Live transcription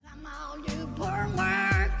poor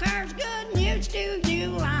workers, good news to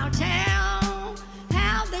you I'll tell,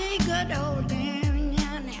 how the good old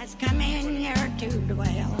union has come in here to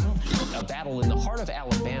dwell. A battle in the heart of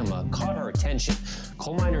Alabama caught our attention.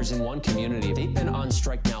 Coal miners in one community, they've been on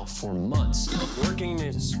strike now for months. Working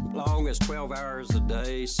as long as 12 hours a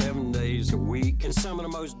day, 7 days a week, in some of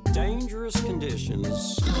the most dangerous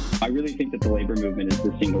conditions. I really think that the labor movement is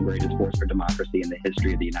the single greatest force for democracy in the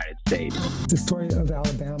history of the United States. The story of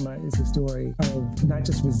Alabama is a story of not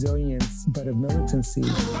just resilience, but of militancy.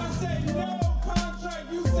 I say no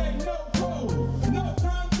contract, you say no code. No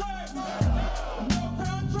contract, no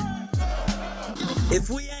contract. If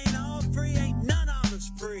we ain't all free, ain't none of us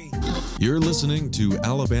free. You're listening to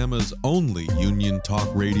Alabama's only union talk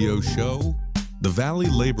radio show, The Valley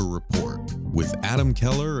Labor Report, with Adam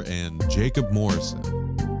Keller and Jacob Morrison.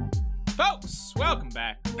 Folks, welcome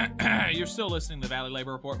back. You're still listening to the Valley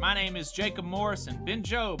Labor Report. My name is Jacob Morrison. Ben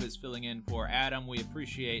Job is filling in for Adam. We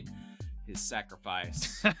appreciate his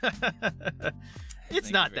sacrifice. It's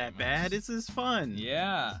not that bad. This is fun.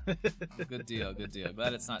 Yeah. Good deal.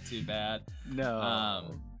 Glad it's not too bad.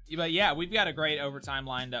 No. But yeah, we've got a great overtime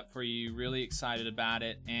lined up for you. Really excited about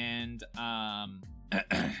it. And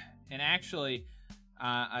actually,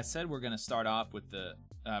 I said we're going to start off with the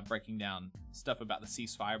breaking down stuff about the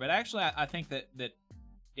ceasefire. But actually, I think that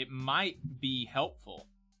it might be helpful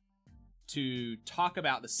to talk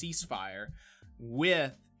about the ceasefire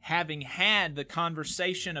with having had the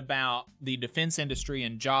conversation about the defense industry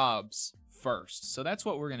and jobs first. So that's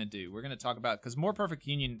what we're going to do. We're going to talk about, because More Perfect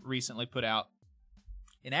Union recently put out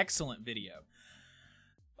an excellent video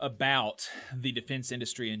about the defense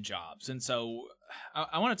industry and jobs. And so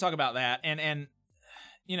I want to talk about that. And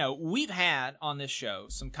you know, we've had on this show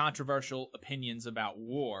some controversial opinions about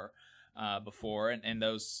war before, and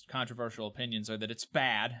those controversial opinions are that it's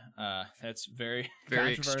bad. That's very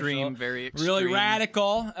extreme, very extreme. Really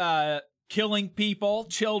radical. Killing people,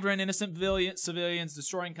 children, innocent civilians,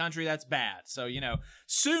 destroying country, that's bad. So, you know,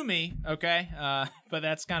 sue me, okay? But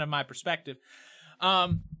that's kind of my perspective.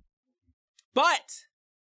 But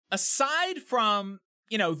aside from,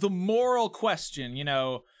 you know, the moral question, you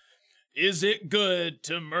know, is it good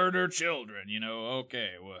to murder children? You know,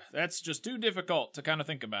 okay, well, that's just too difficult to kind of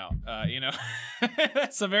think about. You know,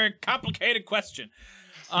 that's a very complicated question.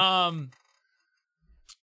 Another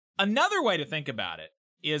way to think about it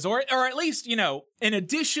is, or at least, you know, an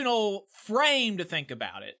additional frame to think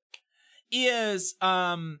about it is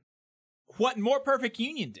what More Perfect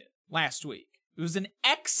Union did last week. It was an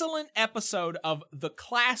excellent episode of The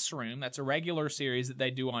Classroom. That's a regular series that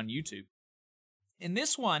they do on YouTube. And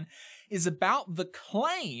this one is about the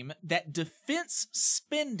claim that defense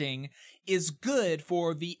spending is good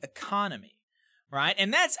for the economy, right?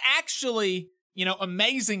 And that's actually, you know,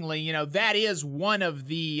 amazingly, you know, that is one of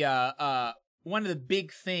the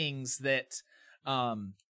big things that that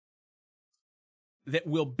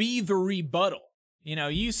will be the rebuttal. You know,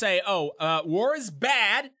 you say, war is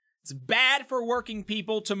bad. It's bad for working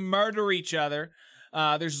people to murder each other.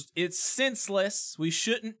 It's senseless. We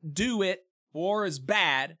shouldn't do it. War is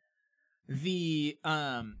bad. The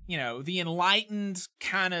the enlightened,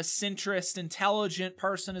 kind of centrist, intelligent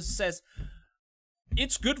person says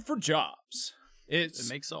it's good for jobs. It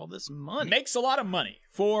makes all this money. Makes a lot of money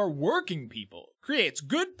for working people. Creates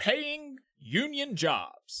good paying union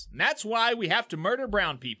jobs. And that's why we have to murder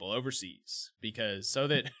brown people overseas, because so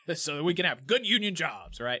that we can have good union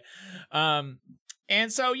jobs, right?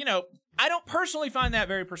 And so, you know, I don't personally find that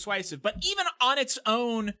very persuasive, but even on its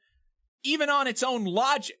own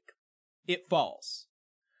logic, it falls.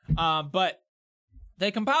 But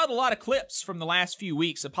they compiled a lot of clips from the last few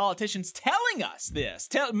weeks of politicians telling us this,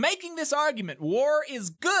 making this argument. War is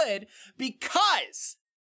good because,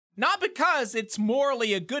 not because it's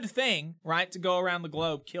morally a good thing, right, to go around the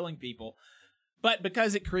globe killing people, but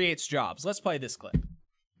because it creates jobs. Let's play this clip.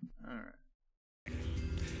 All right.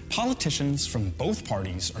 Politicians from both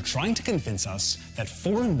parties are trying to convince us that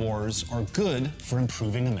foreign wars are good for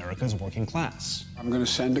improving America's working class. I'm going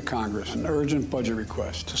to send to Congress an urgent budget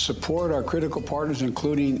request to support our critical partners,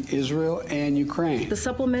 including Israel and Ukraine. The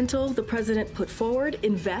supplemental the president put forward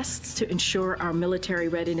invests to ensure our military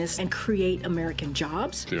readiness and create American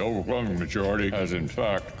jobs. The overwhelming majority has, in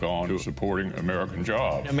fact, gone to supporting American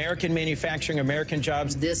jobs. American manufacturing, American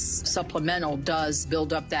jobs. This supplemental does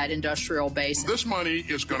build up that industrial base. This money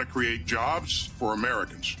is going to create jobs for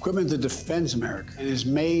Americans. Equipment that defends America and is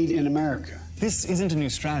made in America. This isn't a new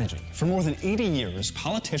strategy. For more than 80 years,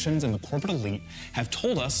 politicians and the corporate elite have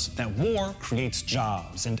told us that war creates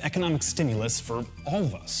jobs and economic stimulus for all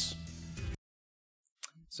of us.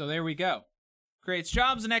 So there we go. Creates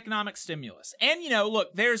jobs and economic stimulus. And,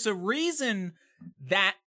 look, there's a reason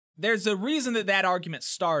that argument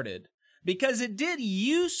started, because it did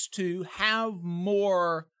used to have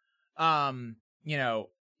more, it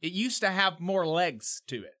used to have more legs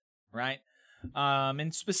to it, right?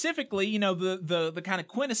 And specifically, the kind of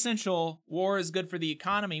quintessential war is good for the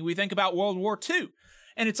economy. We think about World War II.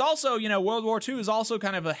 And it's also, World War II is also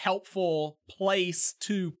kind of a helpful place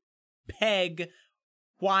to peg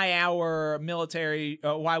why our military,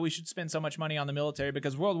 why we should spend so much money on the military,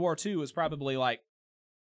 because World War II was probably like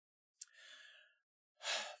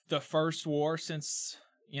the first war since,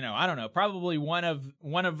 I don't know, probably one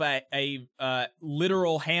of a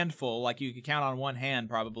literal handful, like you could count on one hand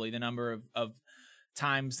probably the number of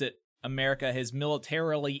times that America has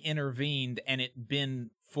militarily intervened and it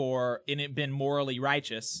been morally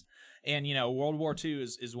righteous. And World War II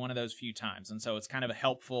is one of those few times, and so it's kind of a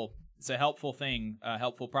helpful thing, a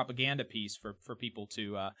helpful propaganda piece for people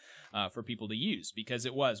to use, because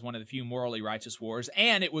it was one of the few morally righteous wars,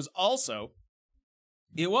 and it was also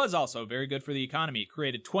very good for the economy. It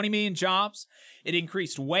created 20 million jobs, it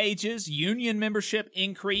increased wages, union membership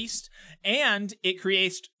increased, and it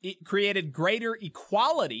created greater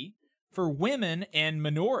equality for women and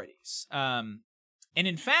minorities. And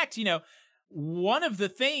in fact, one of the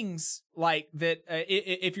things like that,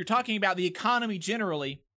 if you're talking about the economy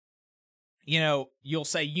generally, you'll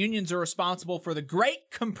say unions are responsible for the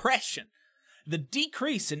Great Compression, the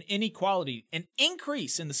decrease in inequality, an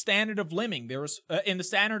increase in the standard of living. There's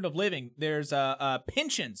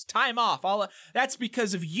pensions, time off, that's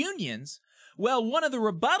because of unions. Well, one of the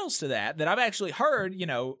rebuttals to that I've actually heard,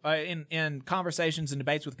 in conversations and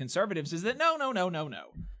debates with conservatives is that no.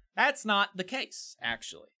 That's not the case,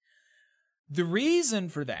 actually. The reason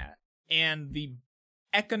for that, and the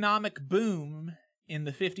economic boom in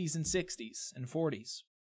the 50s and 60s and 40s,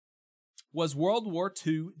 was World War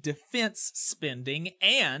II defense spending,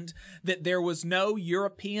 and that there was no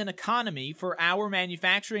European economy for our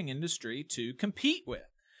manufacturing industry to compete with.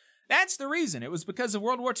 That's the reason. It was because of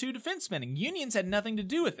World War II defense spending. Unions had nothing to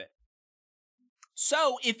do with it.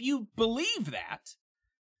 So if you believe that,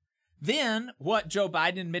 then what Joe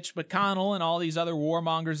Biden and Mitch McConnell and all these other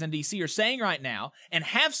warmongers in D.C. are saying right now, and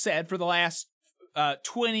have said for the last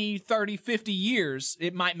 20, 30, 50 years,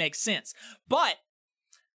 it might make sense. But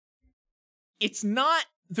it's not,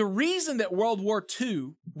 the reason that World War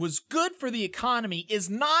II was good for the economy is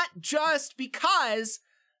not just because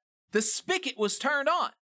the spigot was turned on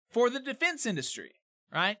for the defense industry,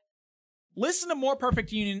 right? Listen to More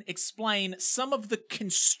Perfect Union explain some of the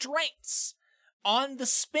constraints on the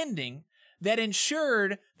spending that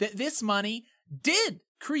ensured that this money did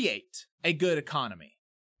create a good economy.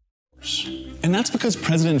 And that's because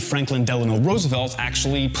President Franklin Delano Roosevelt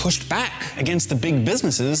actually pushed back against the big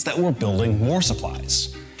businesses that were building war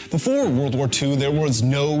supplies. Before World War II, there was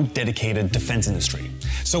no dedicated defense industry.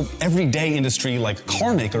 So everyday industry like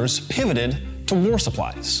car makers pivoted to war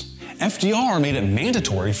supplies. FDR made it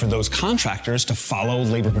mandatory for those contractors to follow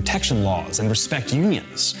labor protection laws and respect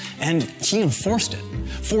unions, and he enforced it.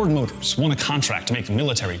 Ford Motors won a contract to make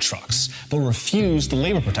military trucks, but refused the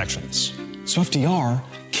labor protections. So FDR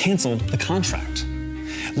canceled the contract.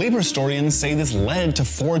 Labor historians say this led to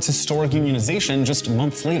Ford's historic unionization just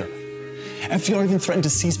months later. FDR even threatened to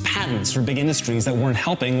seize patents for big industries that weren't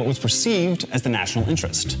helping what was perceived as the national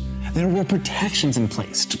interest. There were protections in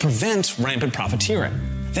place to prevent rampant profiteering.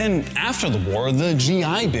 Then, after the war, the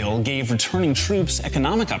GI Bill gave returning troops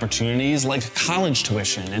economic opportunities like college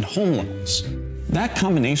tuition and home loans. That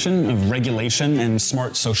combination of regulation and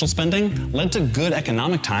smart social spending led to good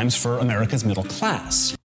economic times for America's middle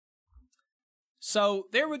class. So,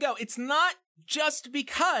 there we go. It's not just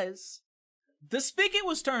because the spigot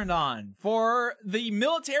was turned on for the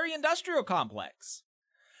military-industrial complex.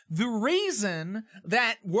 The reason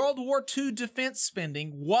that World War II defense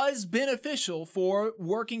spending was beneficial for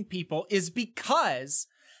working people is because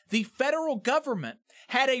the federal government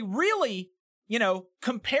had a really,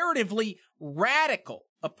 comparatively radical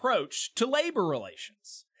approach to labor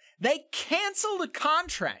relations. They canceled a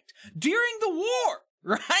contract during the war,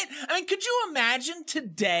 right? I mean, could you imagine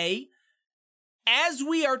today, as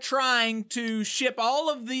we are trying to ship all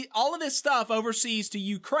of this stuff overseas to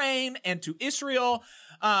Ukraine and to Israel,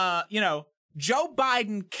 Joe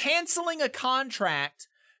Biden canceling a contract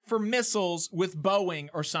for missiles with Boeing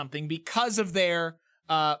or something because of their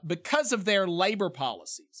labor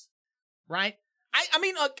policies, right? I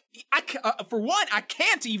mean, for one, I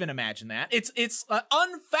can't even imagine that. It's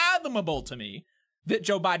unfathomable to me that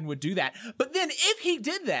Joe Biden would do that. But then if he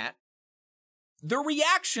did that, the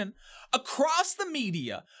reaction across the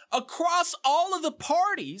media, across all of the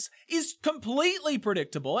parties, is completely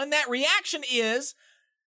predictable. And that reaction is,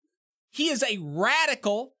 he is a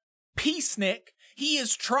radical peacenik. He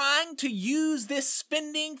is trying to use this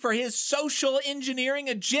spending for his social engineering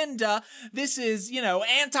agenda. This is,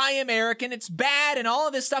 anti-American. It's bad and all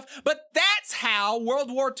of this stuff. But that's how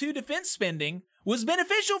World War II defense spending was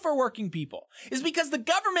beneficial for working people, is because the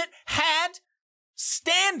government had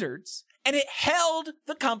standards and it held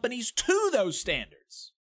the companies to those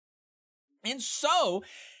standards. And so,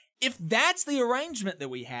 if that's the arrangement that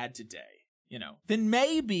we had today, then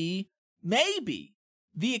maybe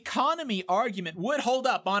the economy argument would hold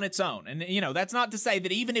up on its own. And, that's not to say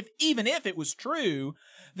that even if it was true,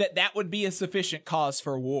 that would be a sufficient cause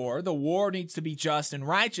for war. The war needs to be just and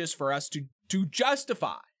righteous for us to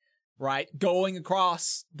justify, right, going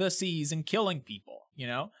across the seas and killing people,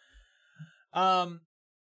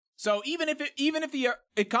 So even if the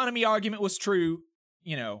economy argument was true,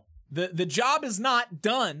 the job is not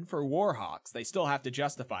done for war hawks. They still have to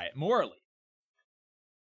justify it morally.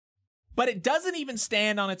 But it doesn't even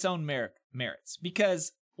stand on its own merits,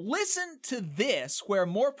 because listen to this, where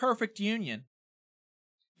More Perfect Union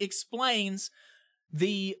explains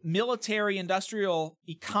the military-industrial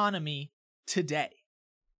economy today.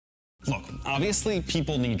 Look, obviously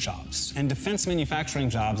people need jobs, and defense manufacturing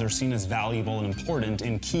jobs are seen as valuable and important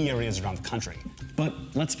in key areas around the country. But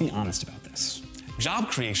let's be honest about this. Job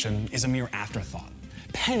creation is a mere afterthought.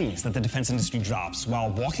 Pennies that the defense industry drops while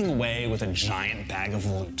walking away with a giant bag of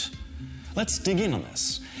loot. Let's dig in on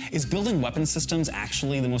this. Is building weapon systems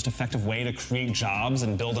actually the most effective way to create jobs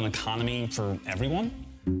and build an economy for everyone?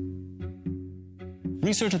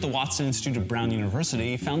 Research at the Watson Institute of Brown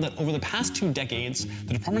University found that over the past 2 decades,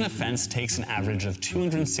 the Department of Defense takes an average of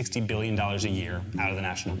 $260 billion a year out of the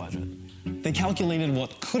national budget. They calculated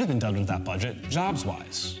what could have been done with that budget,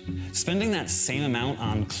 jobs-wise. Spending that same amount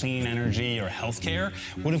on clean energy or healthcare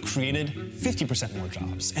would have created 50% more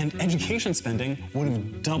jobs, and education spending would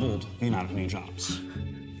have doubled the amount of new jobs.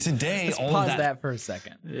 Today, Let's all pause of that for a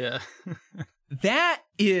second. Yeah. That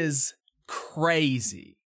is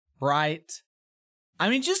crazy, right? I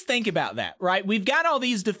mean, just think about that, right? We've got all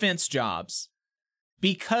these defense jobs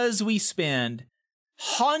because we spend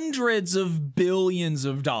hundreds of billions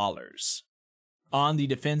of dollars on the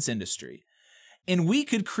defense industry. And we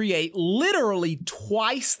could create literally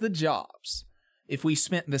twice the jobs if we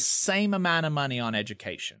spent the same amount of money on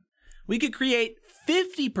education. We could create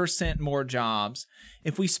 50% more jobs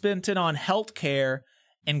if we spent it on healthcare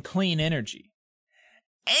and clean energy.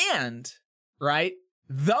 And, right,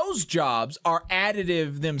 those jobs are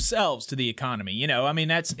additive themselves to the economy.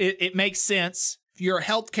 It makes sense. If you're a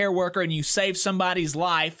healthcare worker and you save somebody's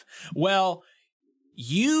life, well,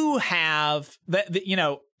 you have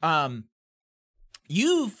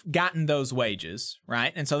you've gotten those wages,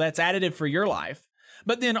 right? And so that's additive for your life.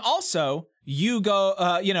 But then also you go,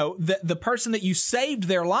 the person that you saved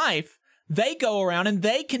their life, they go around and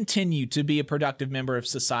they continue to be a productive member of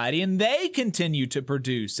society, and they continue to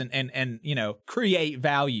produce and create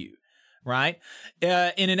value, right?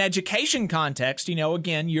 In an education context,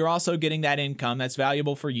 again, you're also getting that income that's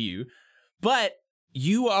valuable for you, but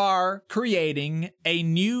you are creating a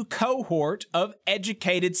new cohort of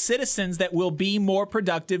educated citizens that will be more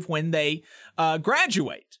productive when they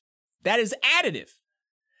graduate. That is additive.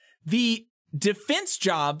 The defense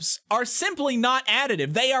jobs are simply not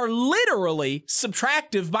additive. They are literally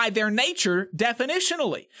subtractive by their nature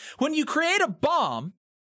definitionally. When you create a bomb,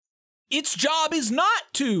 its job is not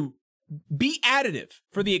to be additive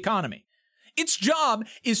for the economy. Its job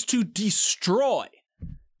is to destroy,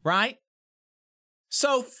 right?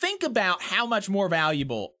 So think about how much more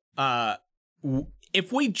valuable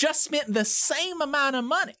if we just spent the same amount of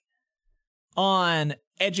money on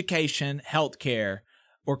education, healthcare,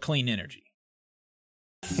 or clean energy.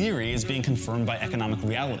 Theory is being confirmed by economic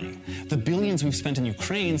reality. The billions we've spent in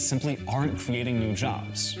Ukraine simply aren't creating new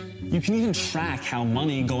jobs. You can even track how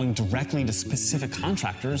money going directly to specific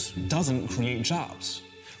contractors doesn't create jobs.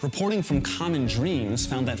 Reporting from Common Dreams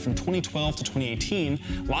found that from 2012 to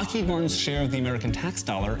 2018, Lockheed Martin's share of the American tax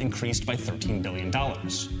dollar increased by $13 billion.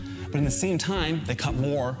 But in the same time, they cut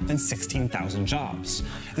more than 16,000 jobs.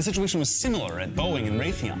 The situation was similar at Boeing and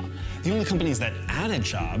Raytheon. The only companies that added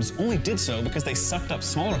jobs only did so because they sucked up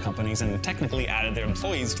smaller companies and technically added their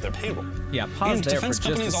employees to their payroll. Yeah, pause and there for defense just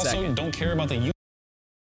a companies also second. don't care about the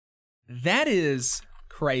That is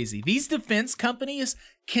crazy. These defense companies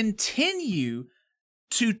continue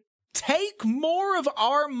to take more of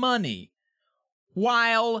our money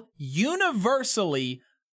while universally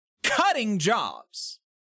cutting jobs.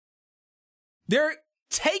 They're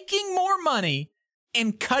taking more money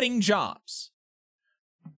and cutting jobs.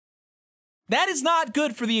 That is not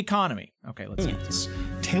good for the economy. Okay, let's see this.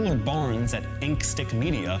 Taylor Barnes at Ink Stick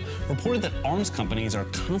Media reported that arms companies are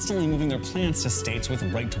constantly moving their plants to states with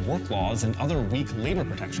right-to-work laws and other weak labor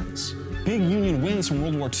protections. Big union wins from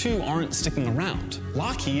World War II aren't sticking around.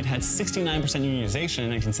 Lockheed had 69% unionization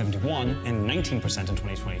in 1971 and 19% in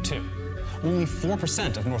 2022. Only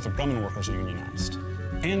 4% of Northrop Grumman workers are unionized.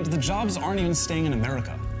 And the jobs aren't even staying in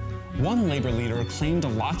America. One labor leader claimed a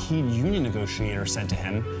Lockheed union negotiator said to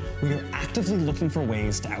him, "We are actively looking for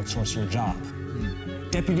ways to outsource your job."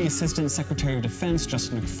 Deputy Assistant Secretary of Defense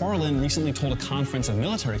Justin McFarland recently told a conference of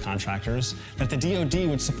military contractors that the DoD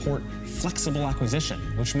would support flexible acquisition,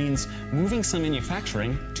 which means moving some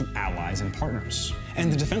manufacturing to allies and partners.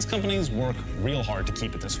 And the defense companies work real hard to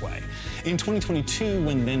keep it this way. In 2022,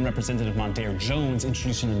 when then Representative Mondaire Jones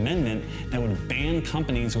introduced an amendment that would ban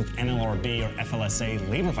companies with NLRB or FLSA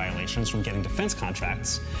labor violations from getting defense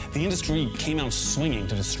contracts, the industry came out swinging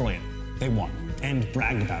to destroy it. They won and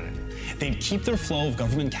bragged about it. They'd keep their flow of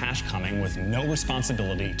government cash coming with no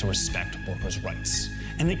responsibility to respect workers' rights.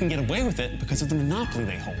 And they can get away with it because of the monopoly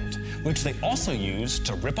they hold, which they also use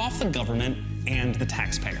to rip off the government and the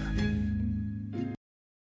taxpayer.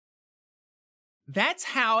 That's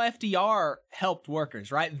how FDR helped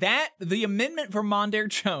workers, right? The amendment for Mondaire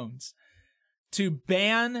Jones to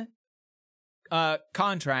ban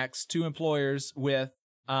contracts to employers with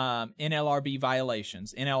NLRA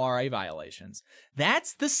violations.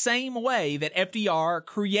 That's the same way that FDR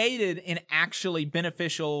created an actually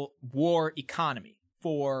beneficial war economy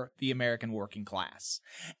for the American working class.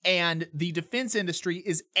 And the defense industry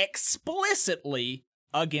is explicitly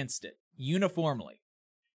against it, uniformly.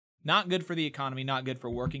 Not good for the economy, not good for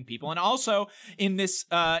working people. And also in this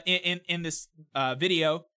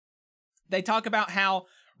video, they talk about how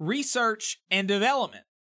research and development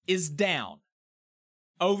is down.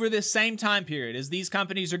 Over this same time period, as these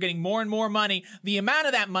companies are getting more and more money, the amount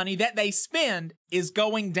of that money that they spend is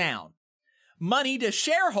going down. Money to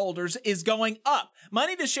shareholders is going up.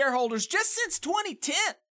 Money to shareholders just since 2010,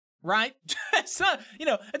 right? It's not,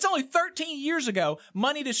 it's only 13 years ago.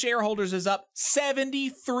 Money to shareholders is up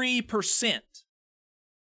 73%.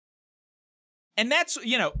 And that's,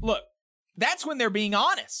 look, that's when they're being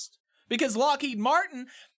honest. Because Lockheed Martin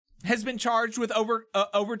has been charged with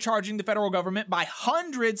overcharging the federal government by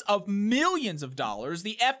hundreds of millions of dollars.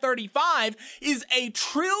 The F-35 is $1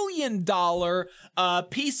 trillion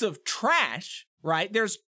piece of trash, right?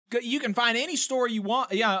 You can find any story you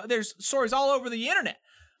want. Yeah, there's stories all over the internet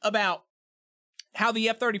about how the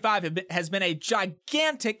F-35 has been a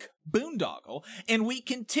gigantic boondoggle, and we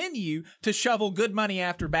continue to shovel good money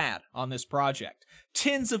after bad on this project.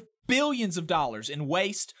 Tens of billions of dollars in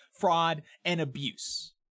waste, fraud, and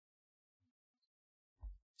abuse.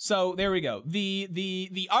 So there we go.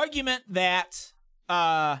 The argument that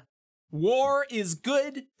war is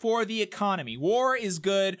good for the economy, war is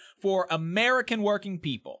good for American working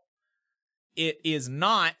people, it is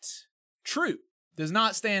not true. Does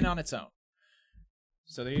not stand on its own.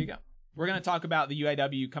 So there you go. We're going to talk about the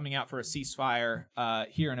UAW coming out for a ceasefire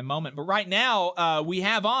here in a moment. But right now, we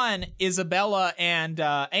have on Isabella and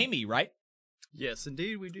Amy, right? Yes,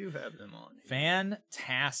 indeed, we do have them on.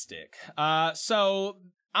 Fantastic. So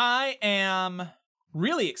I am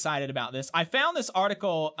really excited about this. I found this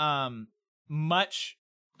article a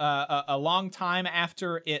long time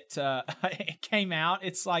after it came out.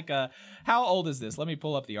 It's like how old is this? Let me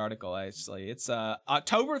pull up the article, actually. It's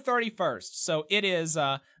October 31st. So it is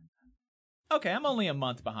okay, I'm only a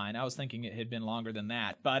month behind. I was thinking it had been longer than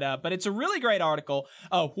that. But it's a really great article.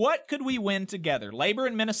 What could we win together? Labor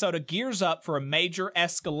in Minnesota gears up for a major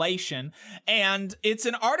escalation. And it's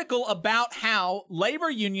an article about how labor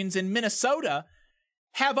unions in Minnesota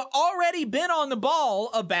have already been on the ball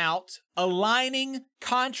about aligning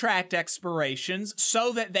contract expirations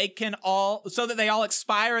so that they all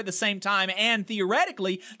expire at the same time, and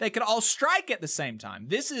theoretically they could all strike at the same time.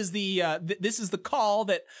 This is the call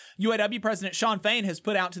that UAW President Shawn Fain has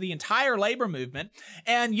put out to the entire labor movement,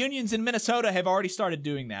 and unions in Minnesota have already started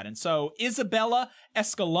doing that. And so Isabella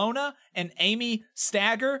Escalona and Amy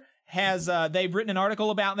Stagger they've written an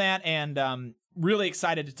article about that, and really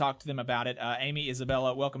excited to talk to them about it. Amy,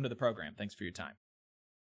 Isabella, welcome to the program. Thanks for your time.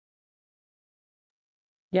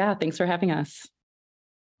 Yeah, thanks for having us.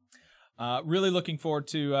 Really looking forward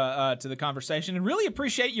to the conversation, and really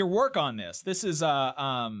appreciate your work on this. This is,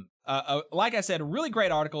 like I said, a really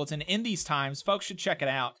great article. It's in These Times. Folks should check it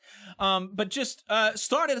out. But just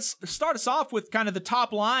start us off with kind of the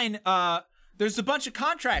top line. There's a bunch of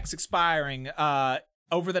contracts expiring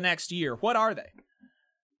over the next year. What are they?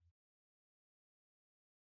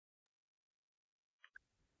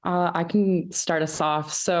 I can start us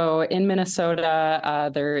off. So in Minnesota,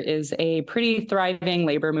 there is a pretty thriving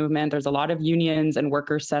labor movement. There's a lot of unions and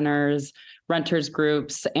worker centers, renters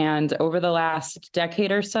groups, and over the last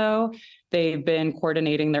decade or so, they've been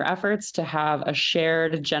coordinating their efforts to have a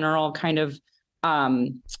shared general kind of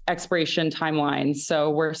expiration timeline. So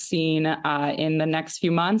we're seeing in the next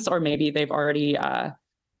few months, or maybe they've already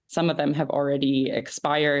some of them have already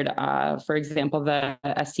expired. For example, the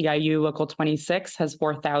SEIU Local 26 has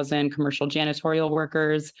 4,000 commercial janitorial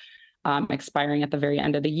workers expiring at the very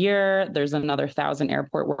end of the year. There's another 1,000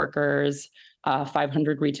 airport workers,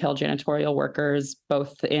 500 retail janitorial workers,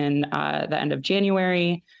 both in the end of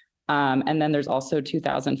January. And then there's also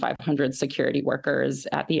 2,500 security workers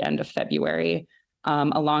at the end of February.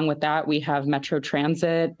 Along with that, we have Metro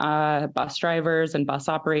Transit, bus drivers and bus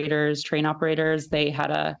operators, train operators. They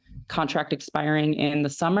had a contract expiring in the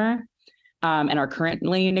summer and are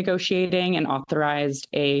currently negotiating and authorized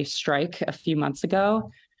a strike a few months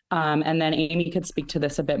ago. And then Amy could speak to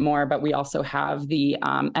this a bit more, but we also have the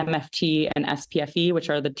MFT and SPFE,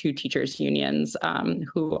 which are the two teachers unions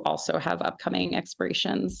who also have upcoming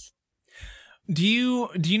expirations. Do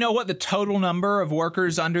you know what the total number of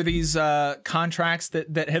workers under these contracts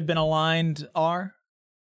that have been aligned are?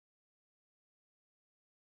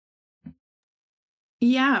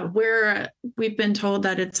 Yeah, we've been told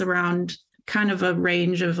that it's around kind of a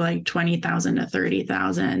range of like 20,000 to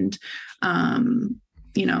 30,000.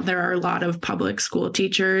 There are a lot of public school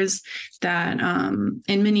teachers that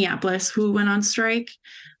in Minneapolis who went on strike,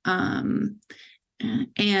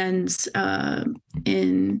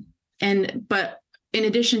 but in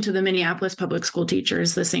addition to the Minneapolis public school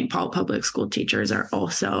teachers, the St. Paul public school teachers are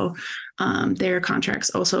also, their contracts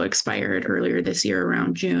also expired earlier this year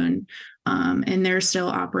around June. And they're still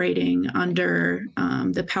operating under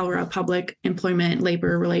the Pelra Public Employment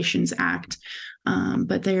Labor Relations Act,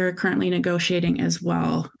 but they are currently negotiating as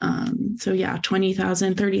well. So yeah,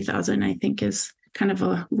 20,000, 30,000, I think is kind of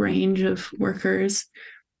a range of workers.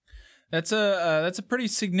 That's a pretty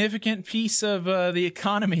significant piece of the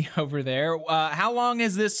economy over there. How long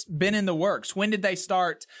has this been in the works? When did they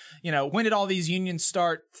start? When did all these unions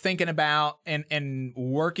start thinking about and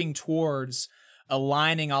working towards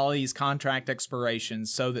aligning all these contract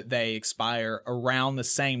expirations so that they expire around the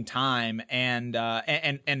same time? And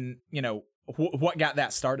what got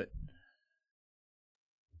that started?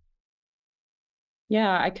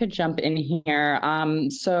 Yeah, I could jump in here.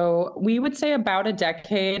 So we would say about a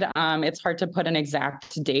decade. It's hard to put an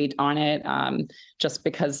exact date on it, just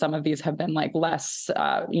because some of these have been like less,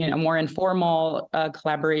 more informal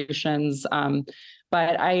collaborations.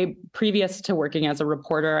 But previous to working as a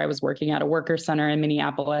reporter, I was working at a worker center in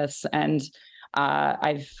Minneapolis, and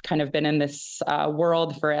I've kind of been in this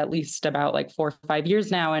world for at least about like 4 or 5 years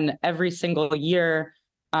now, and every single year,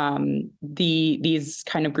 these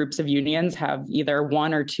kind of groups of unions have either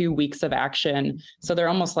 1 or 2 weeks of action. So they're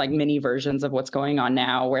almost like mini versions of what's going on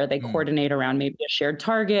now, where they coordinate around maybe a shared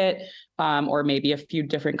target, or maybe a few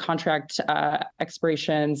different contract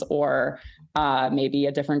expirations, or maybe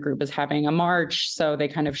a different group is having a march. So they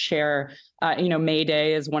kind of share, May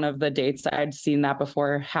Day is one of the dates I'd seen that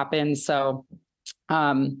before happen. So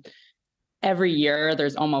every year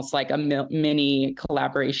there's almost like a mini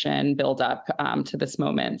collaboration build up to this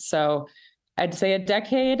moment. So I'd say a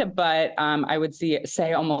decade, but I would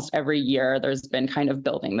say almost every year there's been kind of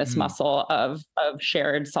building this muscle of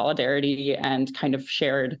shared solidarity and kind of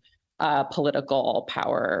shared political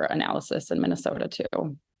power analysis in Minnesota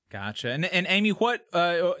too. Gotcha. And Amy, what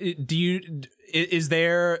is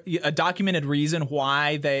there a documented reason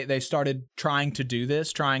why they started trying to do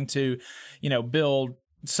this, trying to, build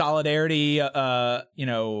solidarity,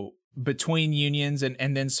 between unions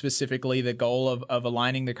and then specifically the goal of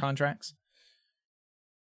aligning the contracts?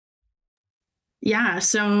 Yeah.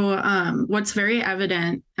 So what's very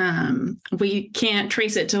evident, we can't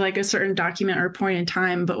trace it to like a certain document or point in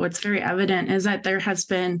time, but what's very evident is that there has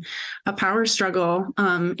been a power struggle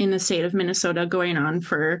in the state of Minnesota going on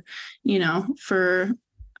for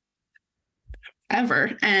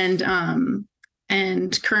ever.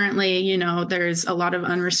 And currently, there's a lot of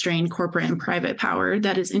unrestrained corporate and private power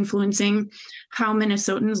that is influencing how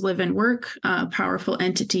Minnesotans live and work, powerful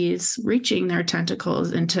entities reaching their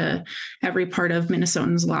tentacles into every part of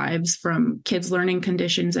Minnesotans' lives, from kids' learning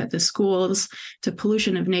conditions at the schools to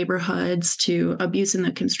pollution of neighborhoods to abuse in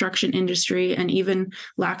the construction industry, and even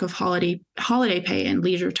lack of holiday pay and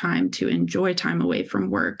leisure time to enjoy time away from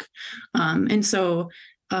work. And so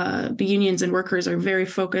the unions and workers are very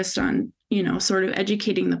focused on sort of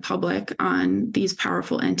educating the public on these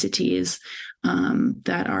powerful entities,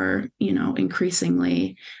 that are,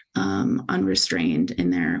 increasingly unrestrained in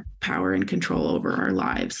their power and control over our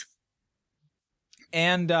lives.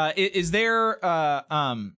 And is there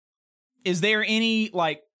any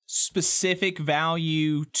like specific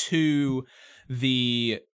value to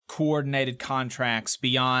the coordinated contracts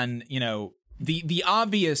beyond, the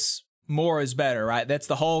obvious more is better, right? That's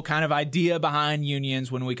the whole kind of idea behind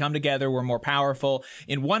unions. When we come together, we're more powerful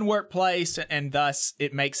in one workplace, and thus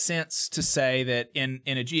it makes sense to say that in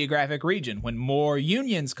a geographic region, when more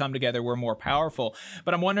unions come together, we're more powerful.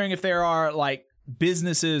 But I'm wondering if there are like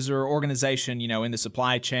businesses or organization, in the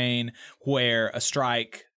supply chain where a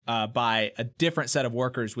strike by a different set of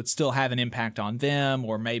workers would still have an impact on them,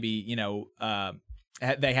 or maybe,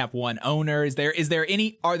 they have one owner. Are there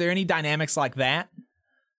any dynamics like that?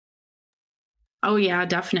 Oh yeah,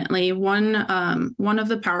 definitely. One of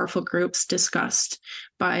the powerful groups discussed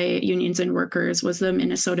by unions and workers was the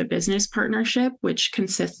Minnesota Business Partnership, which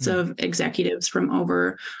consists of executives from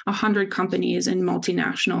over 100 companies and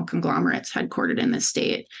multinational conglomerates headquartered in the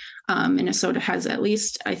state. Minnesota has at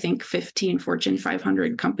least, I think, 15 Fortune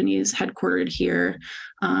 500 companies headquartered here.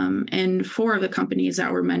 And 4 of the companies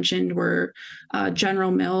that were mentioned were General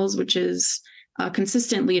Mills, which is a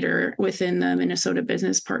consistent leader within the Minnesota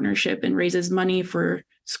Business Partnership and raises money for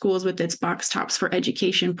schools with its Box Tops for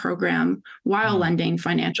Education program while lending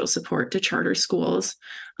financial support to charter schools.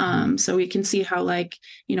 So we can see how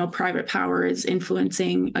private power is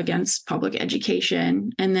influencing against public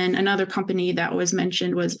education. And then another company that was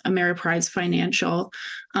mentioned was Ameriprise Financial,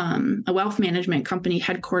 a wealth management company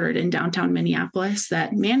headquartered in downtown Minneapolis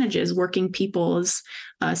that manages working people's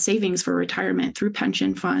savings for retirement through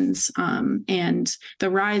pension funds. And the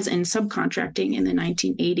rise in subcontracting in the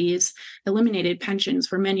 1980s eliminated pensions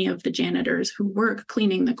for many of the janitors who work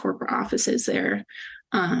cleaning the corporate offices there.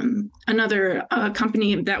 Another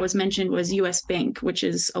company that was mentioned was U.S. Bank, which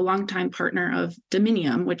is a longtime partner of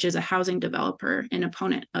Dominium, which is a housing developer and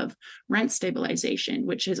opponent of rent stabilization,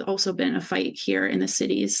 which has also been a fight here in the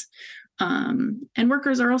cities. And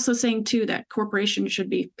workers are also saying, too, that corporations should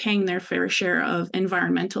be paying their fair share of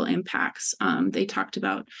environmental impacts. They talked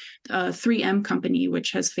about 3M Company,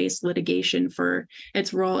 which has faced litigation for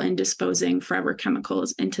its role in disposing forever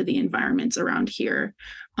chemicals into the environments around here.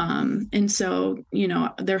 And so,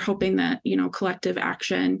 they're hoping that, collective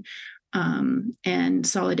action and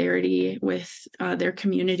solidarity with their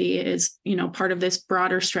community is, part of this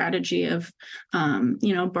broader strategy of,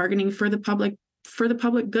 bargaining for the public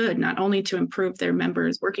good, not only to improve their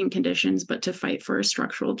members' working conditions, but to fight for a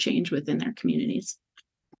structural change within their communities.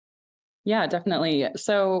 Yeah, definitely.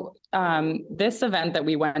 So this event that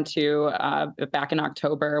we went to back in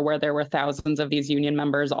October, where there were thousands of these union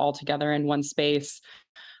members all together in one space,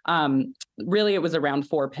 really it was around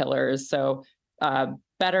 4 pillars. So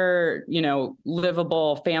better,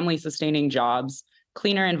 livable, family-sustaining jobs,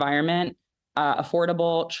 cleaner environment,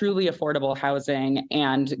 truly affordable housing,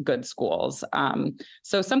 and good schools.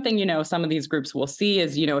 So something, some of these groups will see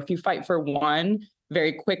is, if you fight for one,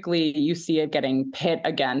 very quickly you see it getting pit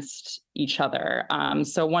against each other.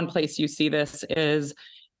 So one place you see this is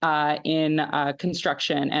in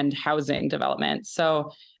construction and housing development.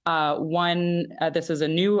 So this is a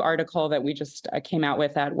new article that we just came out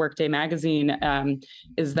with at Workday Magazine,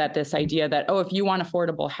 is that this idea that, if you want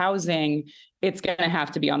affordable housing, it's going to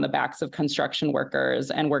have to be on the backs of construction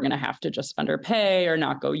workers, and we're going to have to just underpay or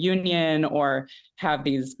not go union or have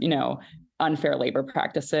these, unfair labor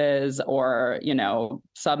practices or,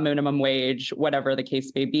 sub-minimum wage, whatever the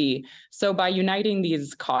case may be. So by uniting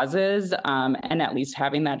these causes and at least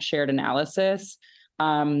having that shared analysis,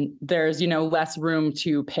 there's, less room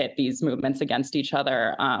to pit these movements against each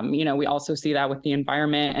other. We also see that with the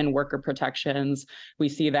environment and worker protections. We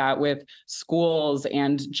see that with schools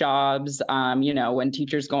and jobs. When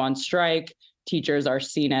teachers go on strike, teachers are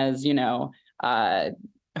seen as,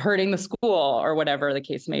 hurting the school or whatever the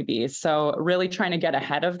case may be. So really trying to get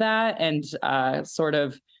ahead of that and sort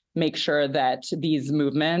of make sure that these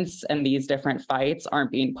movements and these different fights aren't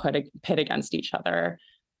being pit against each other.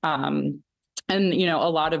 And, a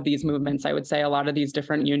lot of these movements, I would say a lot of these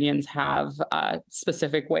different unions have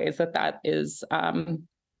specific ways that is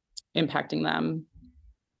impacting them.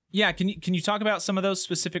 Yeah. Can you talk about some of those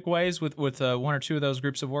specific ways with one or two of those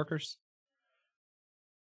groups of workers?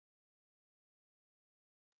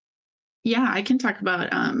 Yeah, I can talk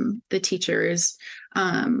about the teachers,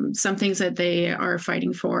 some things that they are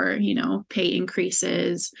fighting for, pay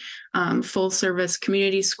increases, full service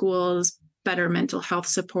community schools, better mental health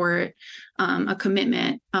support, a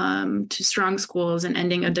commitment to strong schools and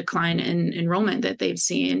ending a decline in enrollment that they've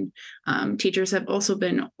seen. Teachers have also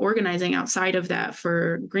been organizing outside of that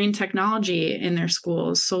for green technology in their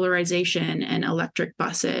schools, solarization and electric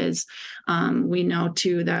buses. We know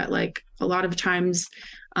too that like a lot of times,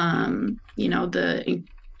 the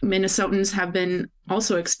Minnesotans have been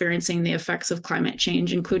also experiencing the effects of climate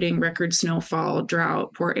change, including record snowfall,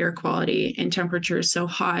 drought, poor air quality, and temperatures so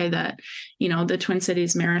high that, the Twin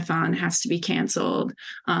Cities Marathon has to be canceled.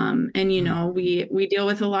 We deal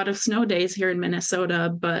with a lot of snow days here in Minnesota,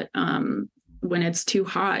 but when it's too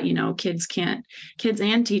hot, kids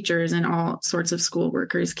and teachers and all sorts of school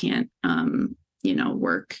workers can't,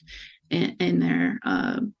 work in their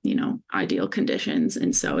ideal conditions,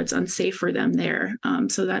 and so it's unsafe for them there.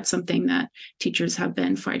 So that's something that teachers have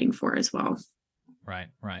been fighting for as well. Right.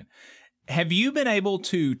 Have you been able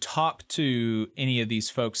to talk to any of these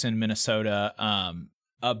folks in Minnesota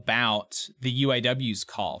about the UAW's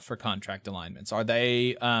call for contract alignments? Are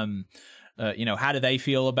they how do they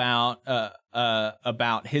feel about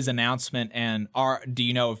his announcement, and do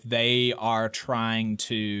you know if they are trying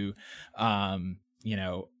to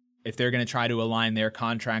if they're going to try to align their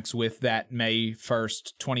contracts with that May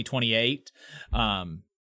 1st, 2028. How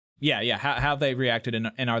have they reacted,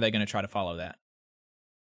 and are they going to try to follow that?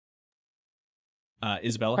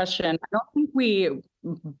 Isabella? Question. I don't think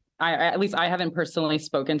at least I haven't personally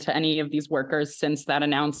spoken to any of these workers since that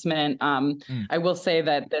announcement. I will say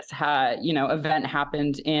that this event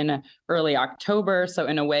happened in early October. So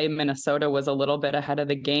in a way, Minnesota was a little bit ahead of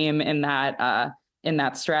the game in that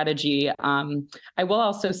strategy. I will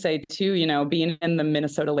also say too, being in the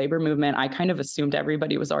Minnesota labor movement, I kind of assumed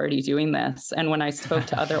everybody was already doing this. And when I spoke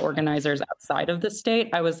to other organizers outside of the state,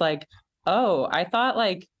 I was like, oh, I thought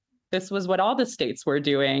like this was what all the states were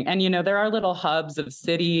doing. And, there are little hubs of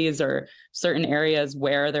cities or certain areas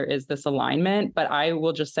where there is this alignment. But I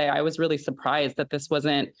will just say I was really surprised that this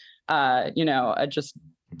wasn't, a just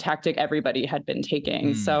tactic everybody had been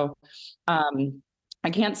taking. So I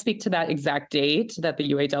can't speak to that exact date that the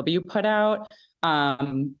UAW put out.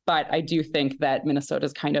 But I do think that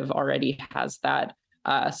Minnesota's kind of already has that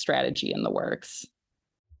strategy in the works.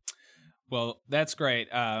 Well, that's great.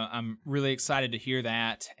 I'm really excited to hear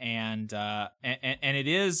that, and it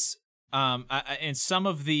is in some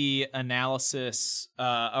of the analysis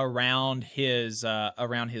around his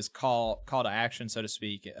call to action, so to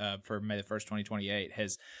speak, for May the 1st, 2028,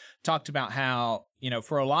 has talked about how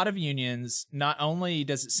for a lot of unions, not only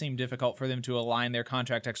does it seem difficult for them to align their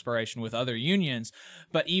contract expiration with other unions,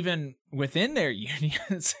 but even within their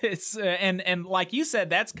unions, it's and like you said,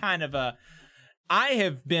 that's kind of I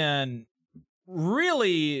have been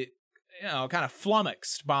really, kind of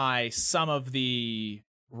flummoxed by some of the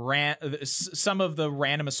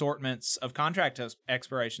random assortments of contract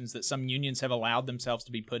expirations that some unions have allowed themselves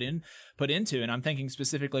to be put into. And I'm thinking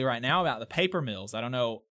specifically right now about the paper mills. I don't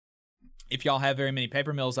know if y'all have very many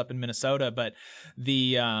paper mills up in Minnesota, but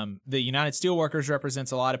the United Steelworkers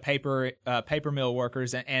represents a lot of paper mill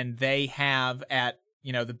workers, and they have at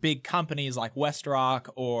the big companies like WestRock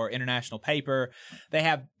or International Paper, they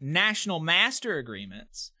have national master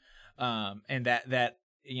agreements, and that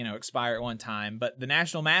expire at one time. But the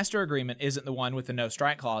national master agreement isn't the one with the no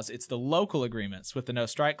strike clause. It's the local agreements with the no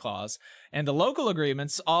strike clause. And the local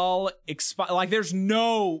agreements all expire. Like there's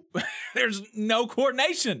no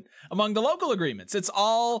coordination among the local agreements. It's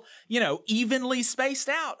all, evenly spaced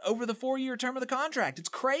out over the 4-year term of the contract. It's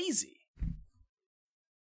crazy.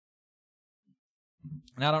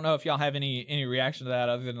 And I don't know if y'all have any reaction to that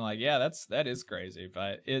other than like, yeah, that is crazy.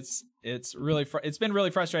 But it's been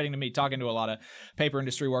really frustrating to me talking to a lot of paper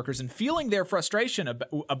industry workers and feeling their frustration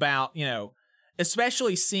about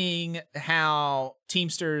especially seeing how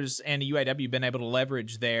Teamsters and the UAW have been able to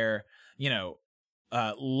leverage their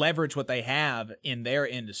leverage what they have in their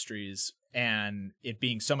industries, and it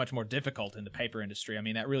being so much more difficult in the paper industry. I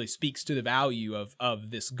mean, that really speaks to the value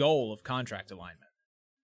of this goal of contract alignment.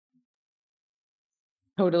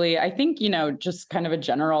 Totally. I think, just kind of a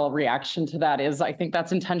general reaction to that is I think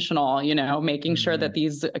that's intentional, making sure that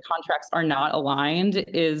these contracts are not aligned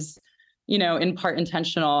is, in part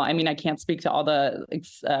intentional. I mean, I can't speak to all the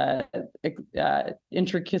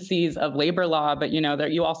intricacies of labor law, but,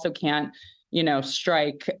 that you also can't,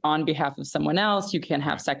 strike on behalf of someone else. You can't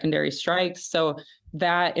have secondary strikes. So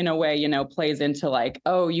that in a way, plays into like,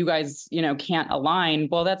 oh, you guys, can't align.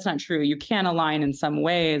 Well, that's not true. You can align in some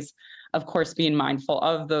ways. Of course, being mindful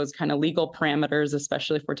of those kind of legal parameters,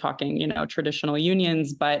 especially if we're talking, traditional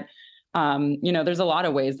unions. But, there's a lot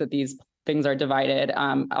of ways that these things are divided.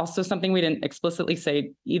 Also, something we didn't explicitly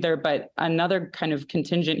say either, but another kind of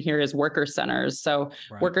contingent here is worker centers. So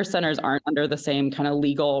worker centers aren't under the same kind of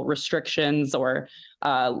legal restrictions or,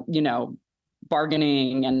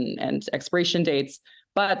 bargaining and expiration dates.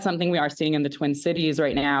 But something we are seeing in the Twin Cities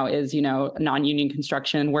right now is, non-union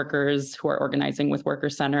construction workers who are organizing with worker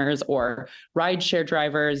centers, or rideshare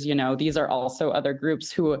drivers. These are also other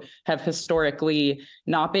groups who have historically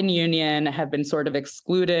not been union, have been sort of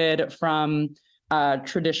excluded from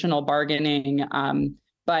traditional bargaining.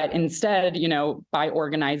 But instead, by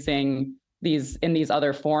organizing in these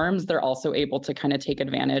other forms, they're also able to kind of take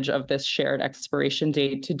advantage of this shared expiration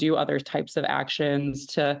date to do other types of actions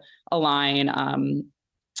to align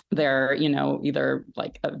their, either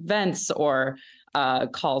like events or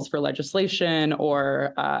calls for legislation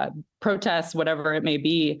or protests, whatever it may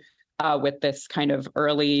be, with this kind of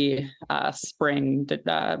early spring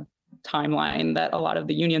timeline that a lot of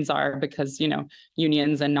the unions are, because,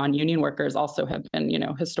 unions and non-union workers also have been,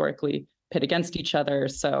 historically pit against each other.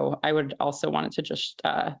 So I would also wanted to just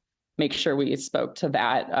make sure we spoke to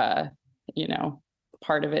that,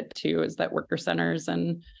 part of it too, is that worker centers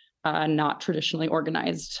and not traditionally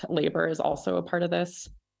organized labor is also a part of this.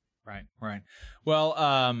 Right. Well,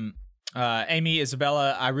 Amy,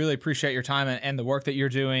 Isabella, I really appreciate your time and the work that you're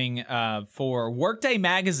doing for Workday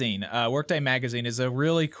Magazine. Workday Magazine is a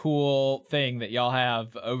really cool thing that y'all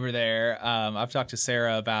have over there. I've talked to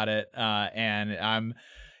Sarah about it, and I'm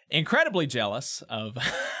incredibly jealous of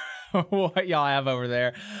what y'all have over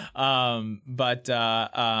there.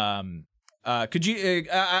 Could you,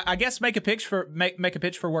 I guess, make a pitch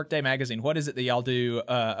for Workday Magazine? What is it that y'all do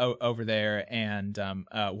over there, and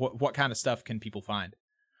what kind of stuff can people find?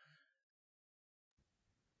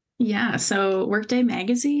 Yeah, so Workday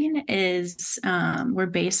Magazine is, we're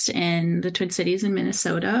based in the Twin Cities in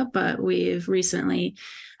Minnesota, but we've recently,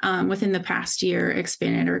 within the past year,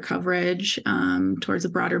 expanded our coverage towards the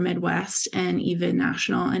broader Midwest and even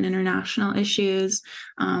national and international issues.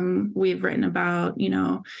 We've written about,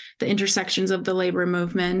 the intersections of the labor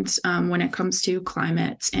movement when it comes to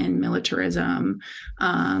climate and militarism.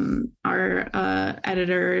 Our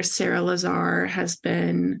editor, Sarah Lazar, has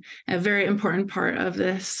been a very important part of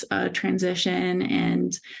this transition,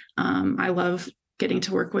 and I love getting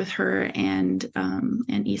to work with her and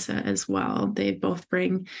Isa as well. They both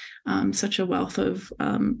bring such a wealth of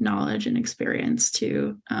knowledge and experience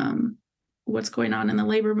to what's going on in the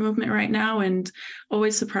labor movement right now, and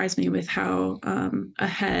always surprise me with how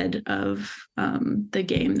ahead of the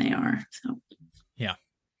game they are. So, yeah.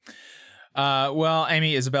 Well,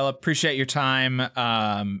 Amy, Isabella, appreciate your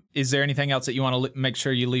time. Is there anything else that you want to make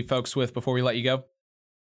sure you leave folks with before we let you go?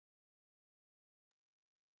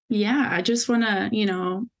 Yeah, I just want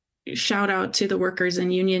to, shout out to the workers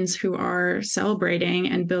and unions who are celebrating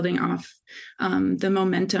and building off the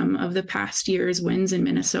momentum of the past year's wins in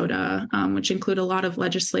Minnesota, which include a lot of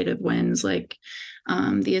legislative wins, like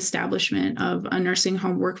the establishment of a nursing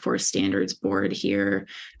home workforce standards board here,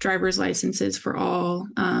 driver's licenses for all,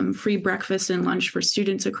 free breakfast and lunch for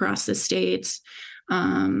students across the state.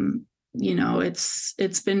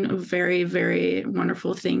 It's been a very, very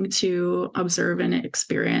wonderful thing to observe and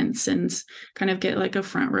experience and kind of get like a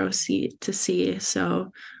front row seat to see.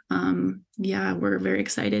 So, we're very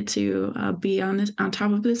excited to be on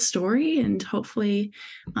top of this story, and hopefully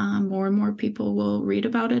more and more people will read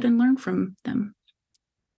about it and learn from them.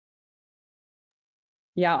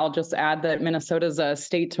 Yeah, I'll just add that Minnesota's a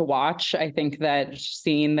state to watch. I think that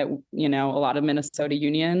seeing that, a lot of Minnesota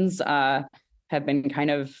unions have been kind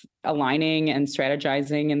of aligning and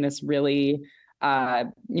strategizing in this really,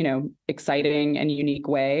 exciting and unique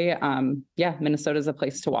way. Minnesota's a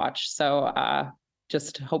place to watch. So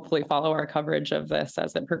just hopefully follow our coverage of this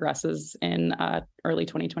as it progresses in early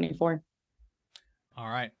 2024. All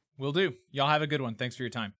right, will do. Y'all have a good one. Thanks for your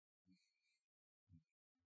time.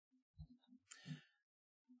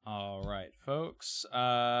 All right, folks.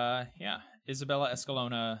 Isabella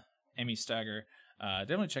Escalona, Amy Stagger.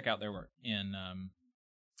 Definitely check out their work.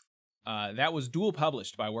 That was dual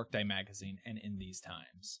published by Workday Magazine and In These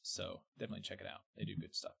Times. So definitely check it out. They do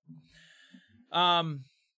good stuff. I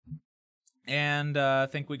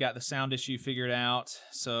think we got the sound issue figured out.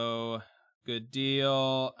 So good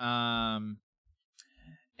deal.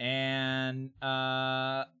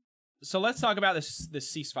 So let's talk about this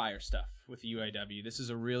ceasefire stuff with the UAW. This is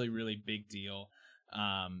a really, really big deal.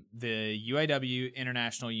 The UAW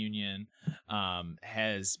International Union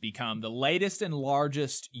has become the latest and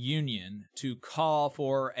largest union to call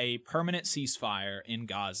for a permanent ceasefire in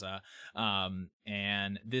Gaza.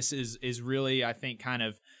 And this is really, I think, kind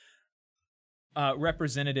of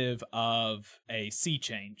representative of a sea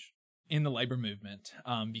change in the labor movement,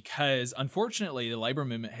 because unfortunately the labor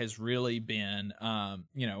movement has really been,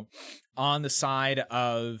 on the side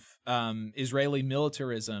of Israeli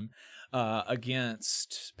militarism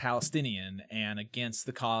against Palestinian and against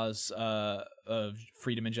the cause of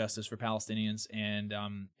freedom and justice for Palestinians, and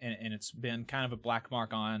it's been kind of a black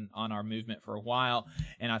mark on our movement for a while,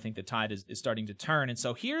 and I think the tide is starting to turn. And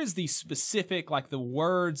so here's the specific, like the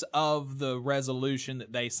words of the resolution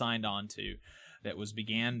that they signed on to, that was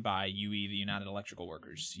began by UE, the United Electrical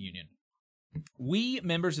Workers Union. We,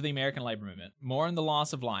 members of the American labor movement, mourn the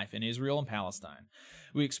loss of life in Israel and Palestine.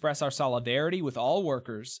 We express our solidarity with all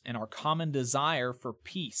workers and our common desire for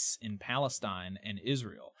peace in Palestine and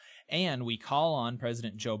Israel. And we call on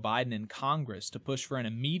President Joe Biden and Congress to push for an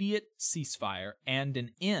immediate ceasefire and an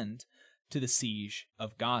end to the siege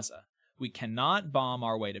of Gaza. We cannot bomb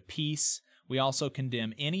our way to peace. We also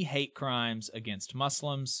condemn any hate crimes against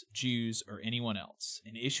Muslims, Jews, or anyone else.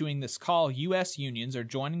 In issuing this call, U.S. unions are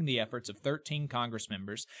joining the efforts of 13 Congress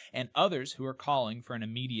members and others who are calling for an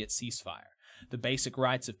immediate ceasefire. The basic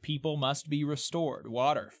rights of people must be restored.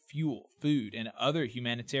 Water, fuel, food, and other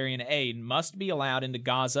humanitarian aid must be allowed into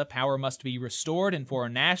Gaza. Power must be restored, and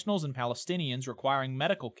foreign nationals and Palestinians requiring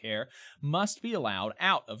medical care must be allowed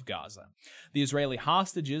out of Gaza. The Israeli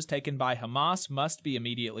hostages taken by Hamas must be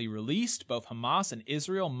immediately released. Both Hamas and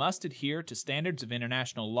Israel must adhere to standards of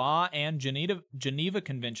international law and Geneva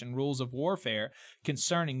Convention rules of warfare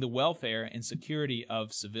concerning the welfare and security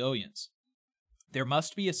of civilians. There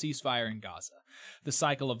must be a ceasefire in Gaza. The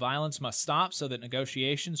cycle of violence must stop so that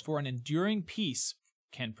negotiations for an enduring peace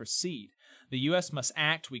can proceed. The U.S. must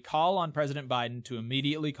act. We call on President Biden to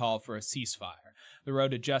immediately call for a ceasefire. The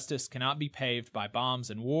road to justice cannot be paved by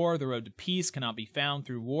bombs and war. The road to peace cannot be found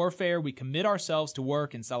through warfare. We commit ourselves to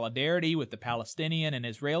work in solidarity with the Palestinian and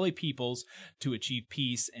Israeli peoples to achieve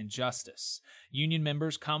peace and justice. Union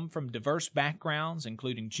members come from diverse backgrounds,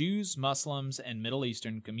 including Jews, Muslims, and Middle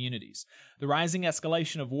Eastern communities. The rising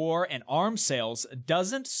escalation of war and arms sales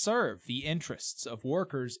doesn't serve the interests of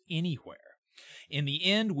workers anywhere. In the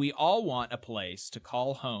end, we all want a place to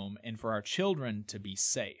call home and for our children to be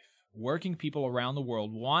safe. Working people around the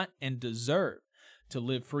world want and deserve to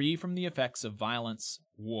live free from the effects of violence,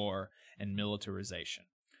 war, and militarization.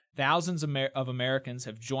 Thousands of Americans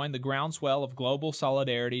have joined the groundswell of global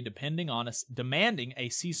solidarity demanding a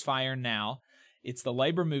ceasefire now. It's the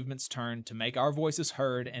labor movement's turn to make our voices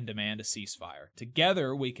heard and demand a ceasefire.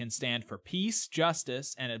 Together, we can stand for peace,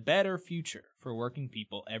 justice, and a better future for working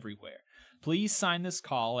people everywhere. Please sign this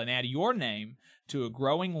call and add your name to a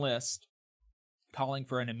growing list calling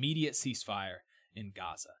for an immediate ceasefire in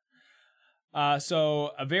Gaza.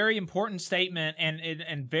 So a very important statement,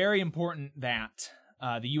 and very important that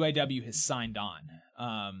the UAW has signed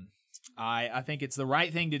on. I think it's the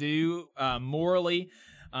right thing to do morally,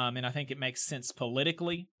 and I think it makes sense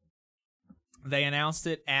politically. They announced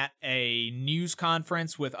it at a news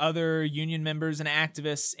conference with other union members and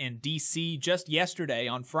activists in D.C. just yesterday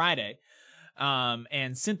on Friday.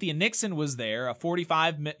 And Cynthia Nixon was there, a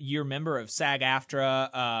 45-year member of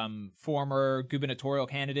SAG-AFTRA, former gubernatorial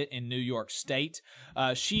candidate in New York State.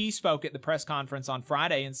 She spoke at the press conference on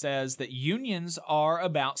Friday and says that unions are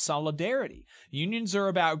about solidarity. Unions are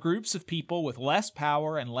about groups of people with less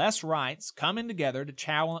power and less rights coming together to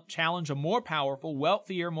challenge a more powerful,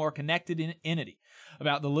 wealthier, more connected entity.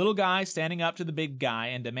 About the little guy standing up to the big guy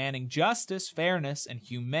and demanding justice, fairness, and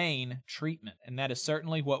humane treatment. And that is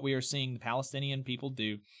certainly what we are seeing the Palestinian people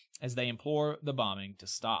do as they implore the bombing to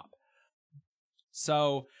stop.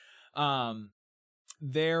 So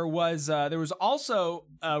there was also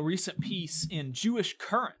a recent piece in Jewish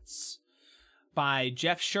Currents by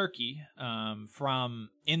Jeff Shirky from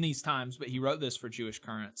In These Times, but he wrote this for Jewish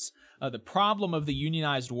Currents. The problem of the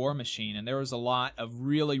unionized war machine, and there was a lot of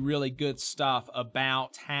really, really good stuff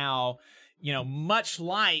about how, much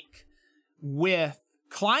like with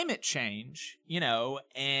climate change,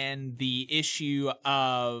 and the issue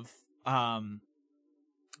of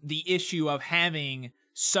having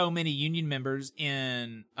so many union members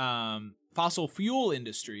in fossil fuel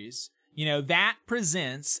industries, that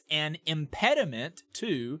presents an impediment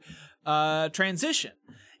to transition.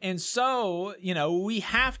 And so, we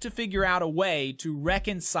have to figure out a way to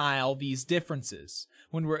reconcile these differences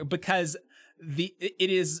because it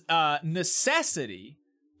is necessity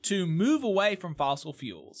to move away from fossil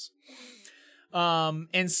fuels.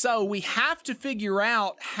 And so we have to figure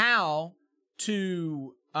out how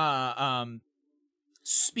to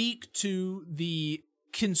speak to the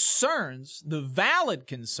concerns, the valid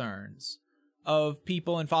concerns of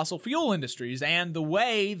people in fossil fuel industries, and the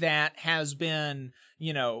way that has been,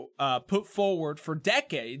 put forward for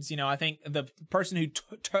decades. I think the person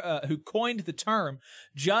who coined the term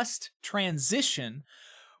just transition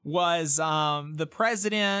was the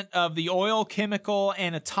president of the Oil, Chemical,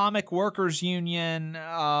 and Atomic Workers Union.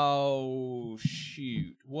 Oh,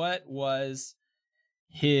 shoot. What was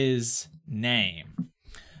his name?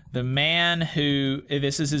 The man who,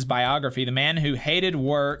 this is his biography, the man who hated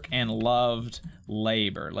work and loved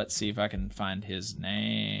labor. Let's see if I can find his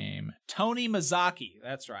name. Tony Mazzocchi.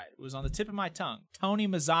 That's right. It was on the tip of my tongue. Tony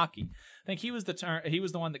Mazzocchi. I think he was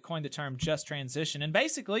the one that coined the term just transition. And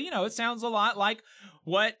basically, it sounds a lot like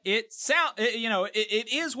what it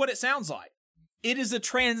is what it sounds like. It is a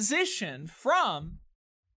transition from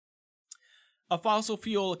a fossil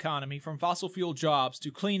fuel economy, from fossil fuel jobs to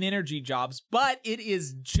clean energy jobs, but it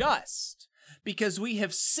is just because we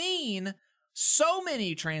have seen so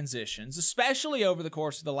many transitions, especially over the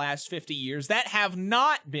course of the last 50 years, that have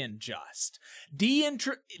not been just.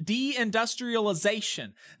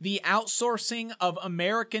 Deindustrialization, the outsourcing of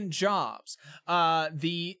American jobs,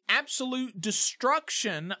 the absolute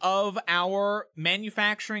destruction of our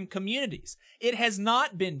manufacturing communities. It has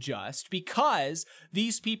not been just because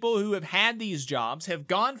these people who have had these jobs have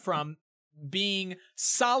gone from being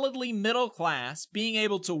solidly middle class, being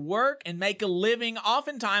able to work and make a living,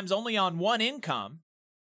 oftentimes only on one income,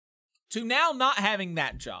 to now not having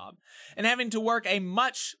that job and having to work a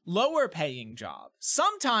much lower paying job,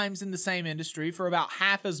 sometimes in the same industry for about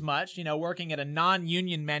half as much, working at a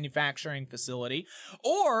non-union manufacturing facility,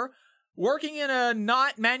 or working in a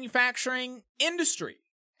not manufacturing industry,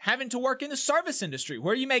 having to work in the service industry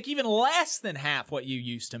where you make even less than half what you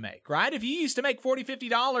used to make, right? If you used to make $40, $50,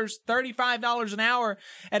 $35 an hour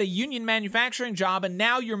at a union manufacturing job, and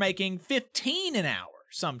now you're making $15 an hour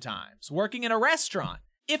sometimes working in a restaurant,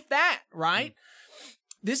 if that, right?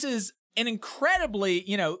 This is an incredibly,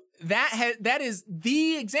 that is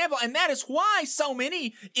the example. And that is why so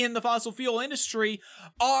many in the fossil fuel industry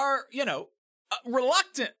are,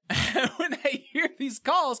 reluctant when they hear these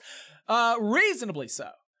calls, reasonably so.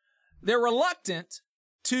 They're reluctant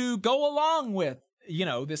to go along with,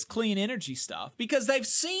 this clean energy stuff because they've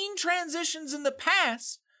seen transitions in the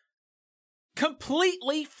past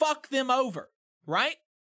completely fuck them over, right?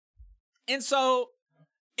 And so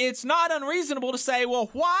it's not unreasonable to say, well,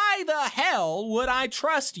 why the hell would I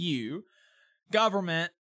trust you,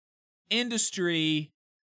 government, industry,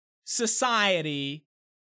 society,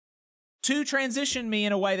 to transition me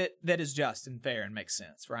in a way that is just and fair and makes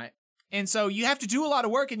sense, right? And so you have to do a lot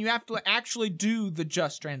of work, and you have to actually do the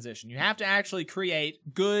just transition. You have to actually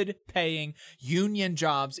create good paying union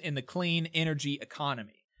jobs in the clean energy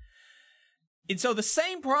economy. And so the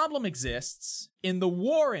same problem exists in the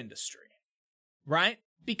war industry, right?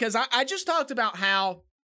 Because I just talked about how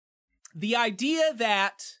the idea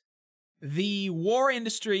that the war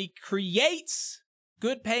industry creates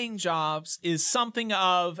good paying jobs is something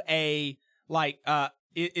of a,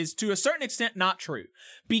 is to a certain extent not true,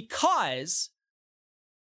 because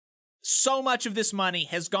so much of this money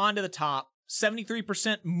has gone to the top.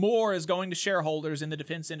 73% more is going to shareholders in the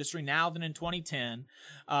defense industry now than in 2010.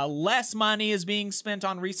 Less money is being spent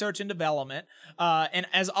on research and development. And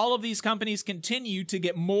as all of these companies continue to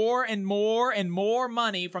get more and more and more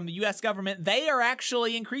money from the U.S. government, they are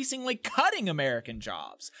actually increasingly cutting American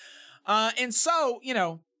jobs. And so,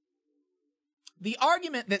 the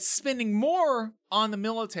argument that spending more on the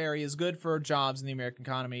military is good for jobs in the American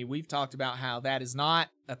economy, we've talked about how that is not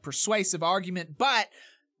a persuasive argument, but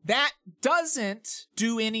that doesn't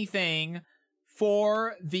do anything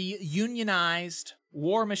for the unionized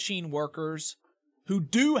war machine workers who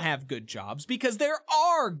do have good jobs, because there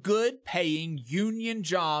are good paying union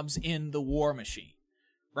jobs in the war machine,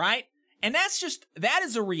 right? And that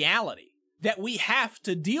is a reality that we have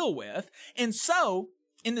to deal with. And so,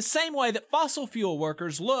 in the same way that fossil fuel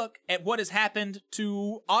workers look at what has happened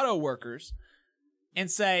to auto workers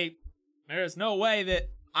and say, there's no way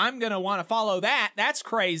that I'm going to want to follow that. That's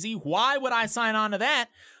crazy. Why would I sign on to that?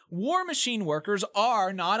 War machine workers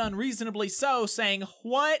are, not unreasonably so, saying,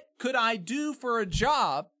 what could I do for a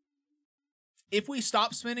job if we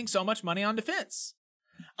stop spending so much money on defense?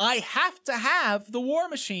 I have to have the war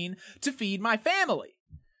machine to feed my family.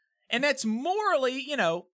 And that's morally,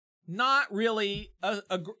 not really,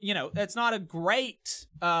 that's not a great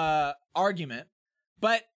argument,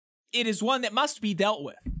 but it is one that must be dealt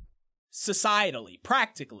with societally,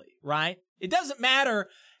 practically, right? It doesn't matter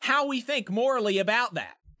how we think morally about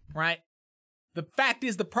that, right? The fact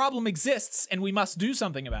is the problem exists and we must do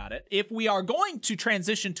something about it if we are going to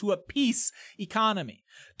transition to a peace economy,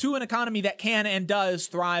 to an economy that can and does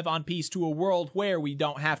thrive on peace, to a world where we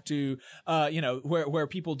don't have to, where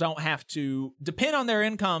people don't have to depend on their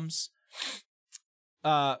incomes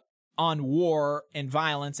on war and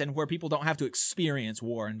violence, and where people don't have to experience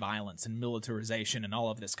war and violence and militarization and all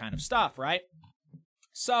of this kind of stuff, right?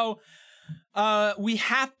 So we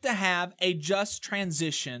have to have a just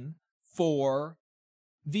transition for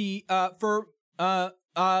the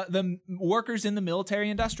workers in the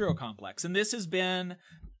military-industrial complex. And this has been,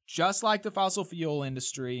 just like the fossil fuel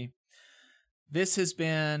industry, this has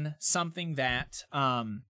been something that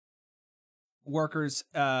workers,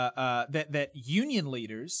 that union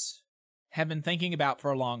leaders have been thinking about for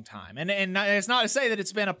a long time. And it's not to say that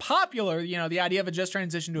it's been a popular, the idea of a just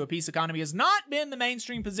transition to a peace economy has not been the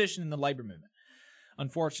mainstream position in the labor movement,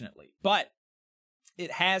 unfortunately. But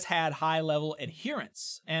it has had high-level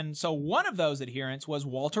adherents. And so one of those adherents was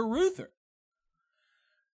Walter Reuther.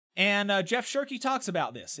 And Jeff Shirky talks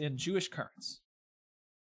about this in Jewish Currents.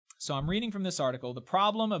 So I'm reading from this article, The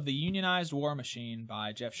Problem of the Unionized War Machine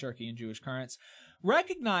by Jeff Shirky in Jewish Currents.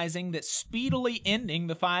 Recognizing that speedily ending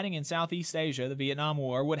the fighting in Southeast Asia, the Vietnam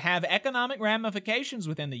War, would have economic ramifications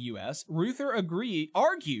within the U.S., Reuther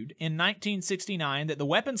argued in 1969 that the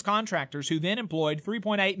weapons contractors, who then employed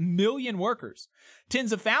 3.8 million workers,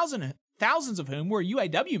 tens of thousands of whom were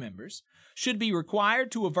UAW members, should be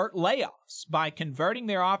required to avert layoffs by converting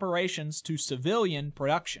their operations to civilian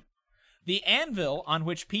production. The anvil on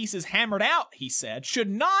which peace is hammered out, he said, should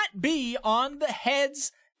not be on the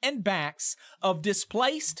heads and backs of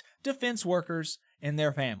displaced defense workers and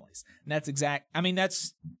their families. And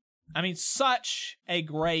that's such a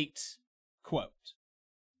great quote.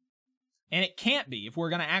 And it can't be if we're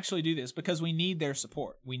going to actually do this, because we need their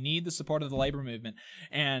support. We need the support of the labor movement,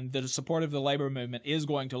 and the support of the labor movement is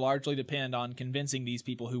going to largely depend on convincing these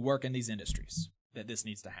people who work in these industries that this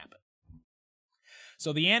needs to happen.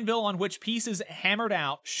 So the anvil on which peace is hammered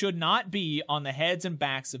out should not be on the heads and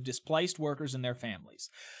backs of displaced workers and their families.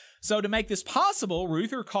 So to make this possible,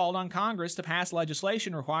 Reuther called on Congress to pass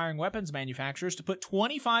legislation requiring weapons manufacturers to put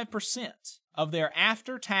 25% of their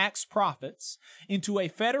after-tax profits into a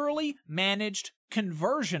federally managed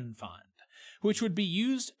conversion fund, which would be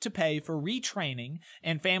used to pay for retraining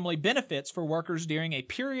and family benefits for workers during a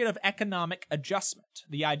period of economic adjustment.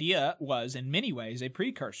 The idea was, in many ways, a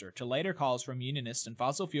precursor to later calls from unionists and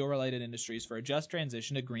fossil fuel-related industries for a just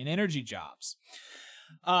transition to green energy jobs.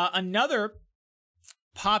 Another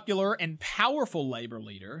popular and powerful labor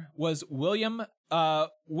leader was William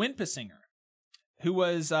Wimpesinger, who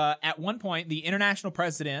was at one point the international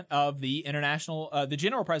president of the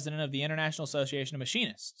general president of the International Association of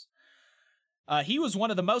Machinists. He was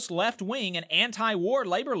one of the most left-wing and anti-war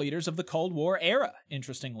labor leaders of the Cold War era,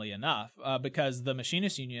 interestingly enough, because the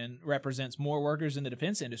Machinists Union represents more workers in the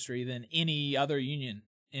defense industry than any other union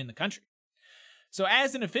in the country. So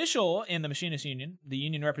as an official in the Machinists Union, the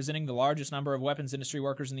union representing the largest number of weapons industry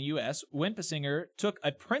workers in the U.S., Wimpesinger took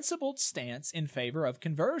a principled stance in favor of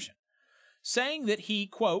conversion, saying that he,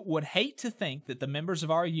 quote, would hate to think that the members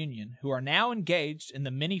of our union, who are now engaged in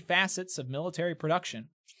the many facets of military production,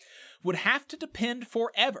 would have to depend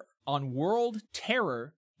forever on world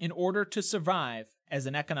terror in order to survive as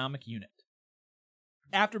an economic unit.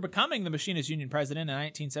 After becoming the Machinists Union president in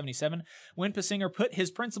 1977, Wimpesinger put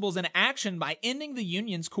his principles in action by ending the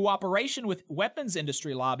union's cooperation with weapons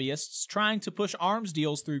industry lobbyists trying to push arms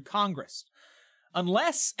deals through Congress.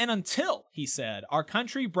 Unless and until, he said, our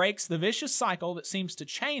country breaks the vicious cycle that seems to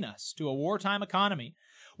chain us to a wartime economy,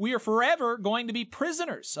 we are forever going to be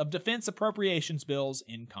prisoners of defense appropriations bills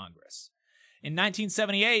in Congress. In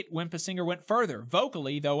 1978, Wimpesinger went further,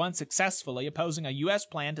 vocally, though unsuccessfully, opposing a U.S.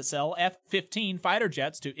 plan to sell F-15 fighter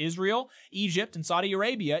jets to Israel, Egypt, and Saudi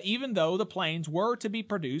Arabia, even though the planes were to be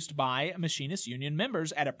produced by Machinists Union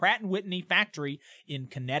members at a Pratt & Whitney factory in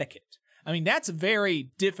Connecticut. I mean, that's a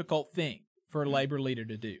very difficult thing for a labor leader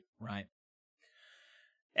to do, right?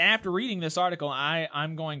 After reading this article,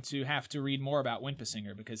 I'm going to have to read more about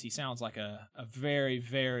Wimpesinger, because he sounds like a very,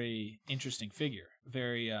 very interesting figure.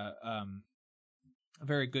 Very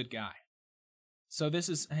good guy. So this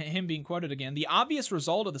is him being quoted again. The obvious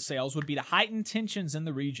result of the sales would be to heighten tensions in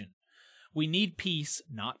the region. We need peace,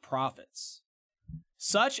 not profits.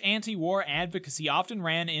 Such anti-war advocacy often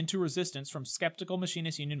ran into resistance from skeptical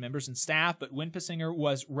Machinists Union members and staff, but Wimpesinger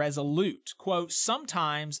was resolute. Quote,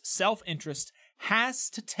 sometimes self-interest has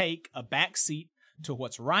to take a backseat to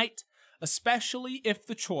what's right, especially if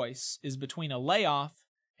the choice is between a layoff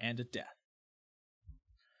and a death.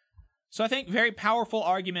 So I think very powerful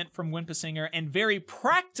argument from Wimpesinger and very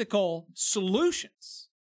practical solutions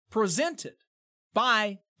presented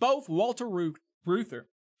by both Walter Reuther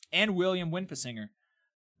and William Wimpesinger,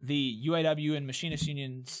 the UAW and Machinist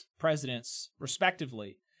Union's presidents,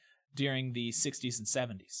 respectively, during the 60s and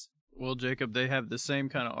 70s. Well, Jacob, they have the same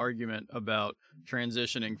kind of argument about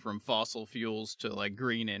transitioning from fossil fuels to like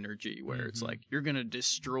green energy, where it's like you're going to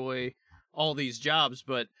destroy all these jobs,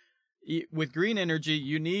 but with green energy,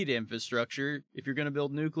 you need infrastructure. If you're going to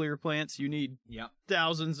build nuclear plants, you need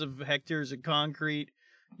thousands of hectares of concrete.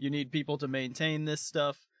 You need people to maintain this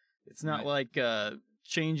stuff. It's not like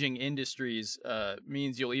changing industries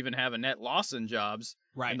means you'll even have a net loss in jobs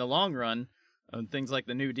in the long run. Things like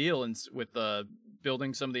the New Deal and with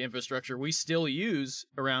building some of the infrastructure we still use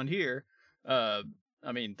around here. I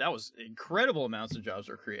mean, that was incredible amounts of jobs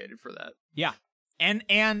were created for that. Yeah.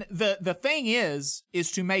 And the thing is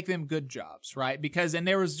to make them good jobs, right? Because, and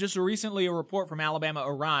there was just recently a report from Alabama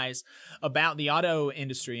Arise about the auto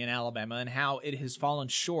industry in Alabama and how it has fallen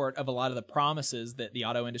short of a lot of the promises that the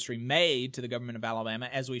auto industry made to the government of Alabama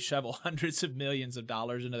as we shovel hundreds of millions of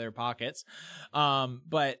dollars into their pockets.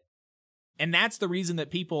 And that's the reason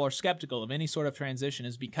that people are skeptical of any sort of transition,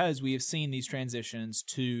 is because we have seen these transitions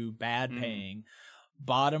to bad paying,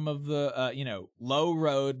 bottom of the, low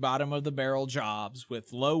road, bottom of the barrel jobs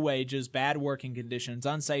with low wages, bad working conditions,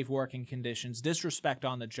 unsafe working conditions, disrespect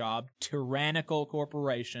on the job, tyrannical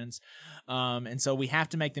corporations. And so we have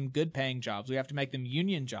to make them good paying jobs. We have to make them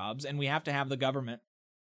union jobs, and we have to have the government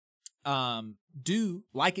do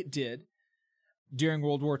like it did during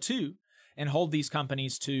World War II and hold these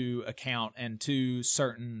companies to account and to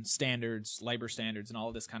certain standards, labor standards, and all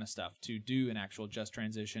of this kind of stuff to do an actual just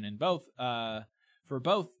transition in both, for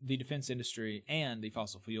both the defense industry and the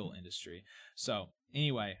fossil fuel industry. So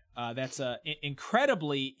anyway, that's a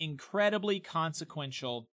incredibly, incredibly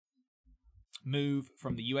consequential move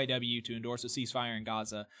from the UAW to endorse a ceasefire in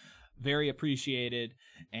Gaza. Very appreciated,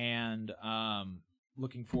 and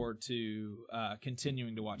looking forward to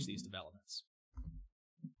continuing to watch these developments.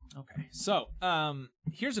 Okay, so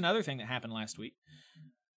here's another thing that happened last week.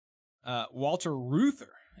 Walter Reuther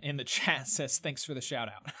in the chat says, thanks for the shout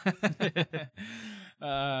out.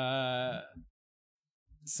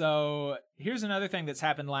 So here's another thing that's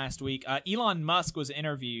happened last week. Elon Musk was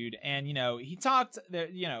interviewed, and, he talked,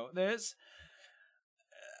 there's,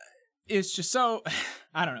 it's just so,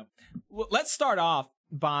 I don't know. Well, let's start off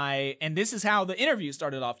by, and this is how the interview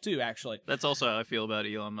started off too, actually. That's also how I feel about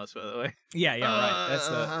Elon Musk, by the way. Yeah,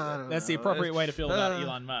 right. That's the appropriate way to feel about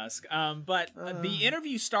Elon Musk. But the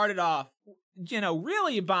interview started off,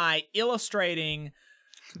 really by illustrating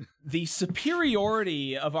the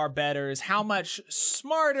superiority of our betters, how much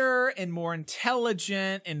smarter and more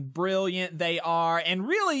intelligent and brilliant they are, and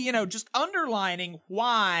really, just underlining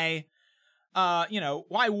why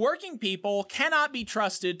why working people cannot be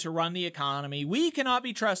trusted to run the economy. We cannot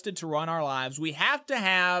be trusted to run our lives. We have to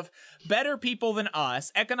have better people than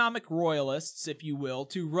us, economic royalists, if you will,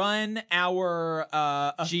 to run our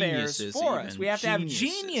affairs for us. We have to have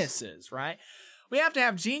geniuses, right? We have to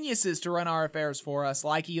have geniuses to run our affairs for us,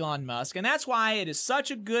 like Elon Musk. And that's why it is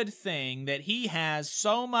such a good thing that he has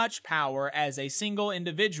so much power as a single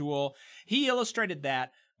individual. He illustrated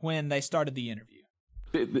that when they started the interview.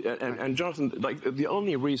 And Jonathan, the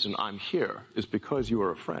only reason I'm here is because you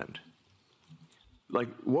are a friend.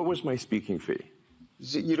 What was my speaking fee?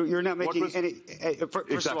 You're not making any.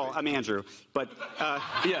 First of all, I'm Andrew, but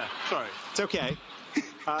yeah, sorry, it's okay.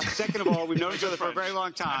 Second of all, we've known each other for a very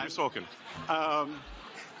long time. I've spoken.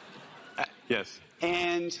 Yes.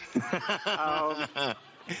 And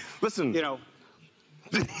listen,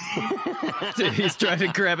 he's trying to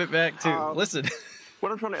grab it back too. Listen.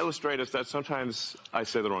 What I'm trying to illustrate is that sometimes I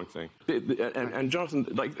say the wrong thing. And Jonathan,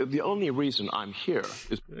 the only reason I'm here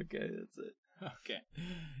is... Okay, that's it.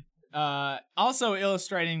 Okay. Also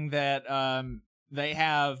illustrating that they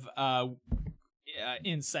have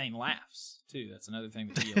insane laughs, too. That's another thing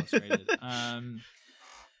that he illustrated.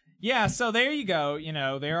 Yeah, so there you go.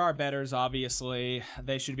 There are betters, obviously.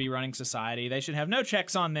 They should be running society. They should have no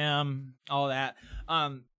checks on them, all that.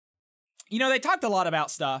 They talked a lot about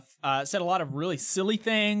stuff, said a lot of really silly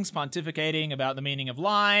things, pontificating about the meaning of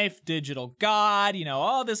life, digital God,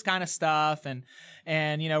 all this kind of stuff, and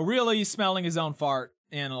really smelling his own fart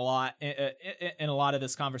in a lot of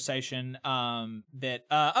this conversation that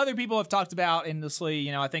other people have talked about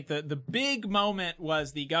endlessly. I think the big moment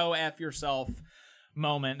was the go F yourself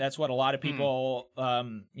moment. That's what a lot of people,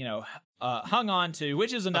 hung on to,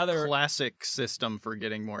 which is another classic system for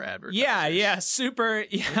getting more advertisers. Yeah, super.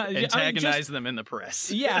 Yeah, antagonize them in the press.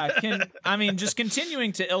 Just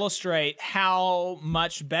continuing to illustrate how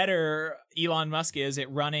much better Elon Musk is at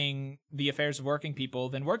running the affairs of working people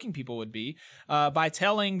than working people would be, by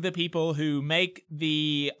telling the people who make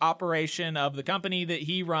the operation of the company that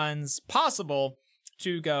he runs possible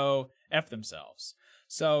to go F themselves.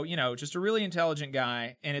 So, just a really intelligent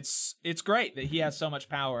guy, and it's great that he has so much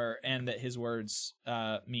power and that his words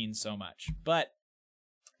mean so much. But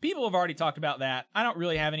people have already talked about that. I don't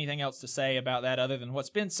really have anything else to say about that other than what's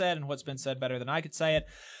been said, and what's been said better than I could say it.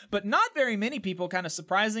 But not very many people, kind of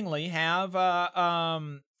surprisingly, have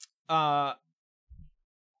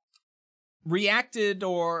reacted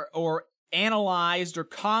or analyzed or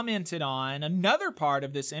commented on another part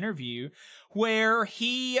of this interview where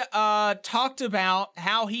he talked about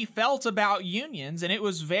how he felt about unions, and it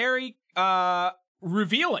was very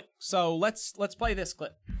revealing. So let's play this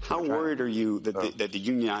clip. How worried are you that the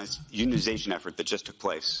unionization effort that just took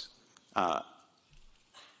place I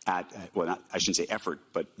shouldn't say effort,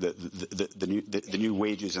 but the new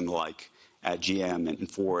wages and the like at GM and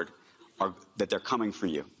Ford that they're coming for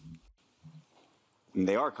you? And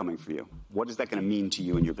they are coming for you. What is that going to mean to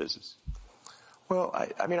you and your business? Well,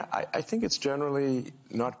 I think it's generally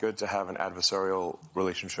not good to have an adversarial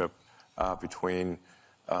relationship between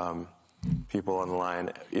people on the line,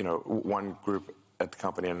 one group at the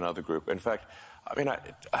company and another group. In fact,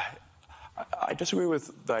 I disagree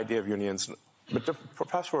with the idea of unions, but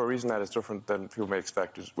perhaps for a reason that is different than people may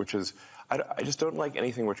expect, which is I just don't like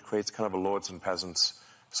anything which creates kind of a lords and peasants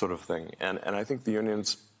sort of thing. And I think the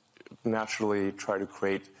unions naturally try to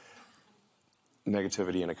create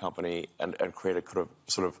negativity in a company and create a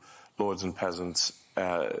sort of lords and peasants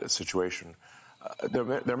situation. There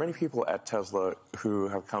are many people at Tesla who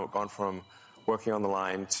have gone from working on the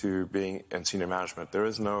line to being in senior management. There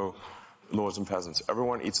is no lords and peasants.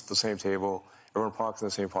 Everyone eats at the same table. Everyone parks in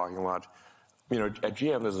the same parking lot. At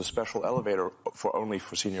GM, there's a special elevator only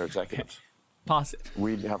for senior executives. Pause it.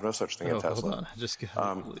 We have no such thing at Tesla. Hold on. Just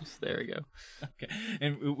go loose. There we go. Okay.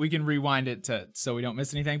 And we can rewind it so we don't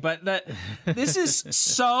miss anything. But this is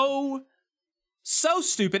so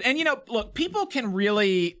stupid. And, look, people can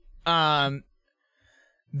really...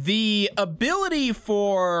 the ability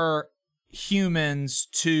for humans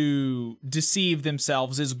to deceive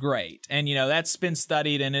themselves is great. And, that's been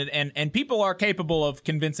studied, and people are capable of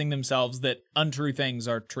convincing themselves that untrue things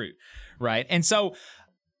are true, right? And so...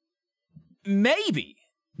 maybe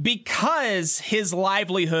because his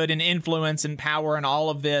livelihood and influence and power and all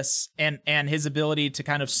of this and his ability to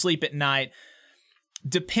kind of sleep at night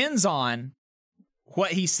depends on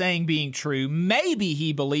what he's saying being true. Maybe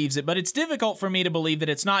he believes it, but it's difficult for me to believe that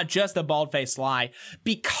it's not just a bald-faced lie,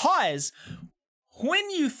 because when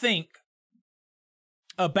you think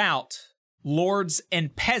about lords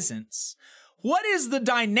and peasants, what is the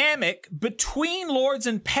dynamic between lords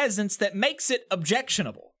and peasants that makes it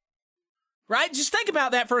objectionable? Right? Just think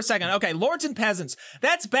about that for a second. Okay, lords and peasants,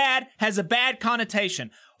 that's bad, has a bad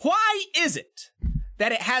connotation. Why is it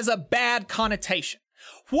that it has a bad connotation?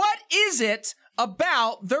 What is it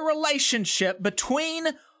about the relationship between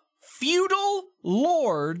feudal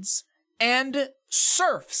lords and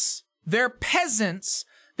serfs, their peasants,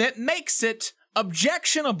 that makes it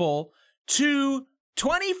objectionable to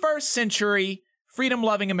 21st century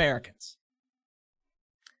freedom-loving Americans?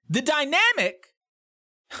 The dynamic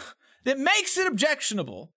that makes it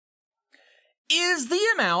objectionable is the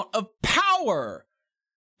amount of power,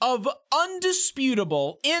 of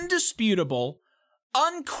undisputable, indisputable,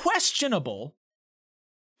 unquestionable,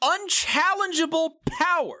 unchallengeable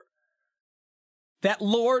power that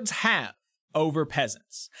lords have over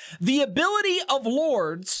peasants. The ability of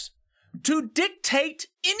lords to dictate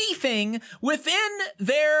anything within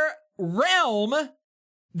their realm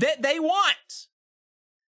that they want.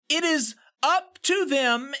 It is up to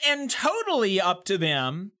them, and totally up to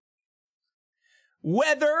them,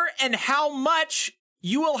 whether and how much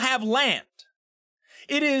you will have land.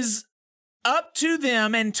 It is up to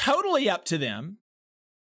them, and totally up to them,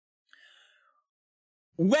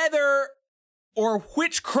 whether or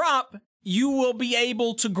which crop you will be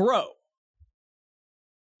able to grow.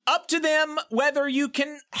 Up to them whether you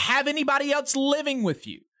can have anybody else living with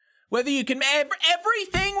you. Whether you can,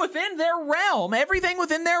 everything within their realm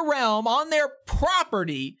on their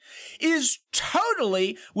property is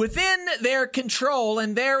totally within their control,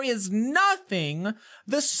 and there is nothing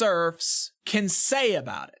the serfs can say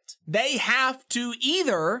about it. They have to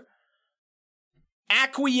either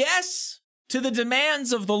acquiesce to the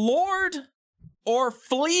demands of the Lord or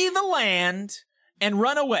flee the land and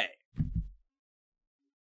run away.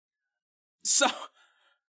 So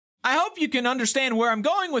I hope you can understand where I'm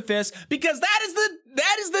going with this, because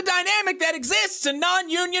that is the dynamic that exists in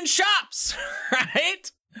non-union shops,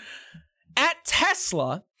 right? At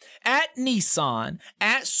Tesla, at Nissan,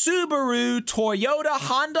 at Subaru, Toyota,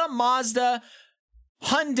 Honda, Mazda,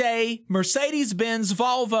 Hyundai, Mercedes-Benz,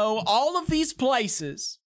 Volvo, all of these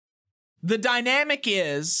places, the dynamic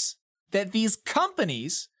is that these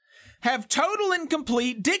companies have total and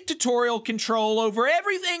complete dictatorial control over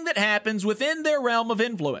everything that happens within their realm of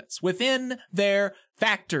influence, within their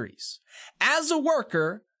factories. As a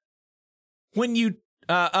worker, when you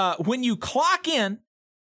clock in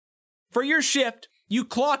for your shift, you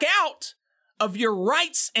clock out of your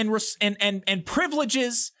rights and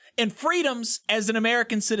privileges and freedoms as an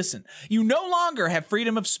American citizen. You no longer have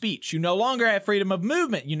freedom of speech. You no longer have freedom of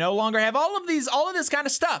movement. You no longer have all of this kind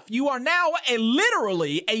of stuff. You are now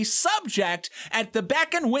literally a subject at the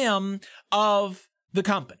beck and whim of the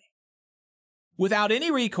company, without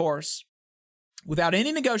any recourse, without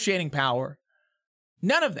any negotiating power,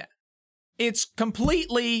 none of that. It's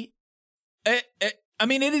completely, it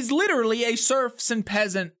is literally a serfs and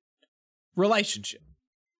peasant relationship.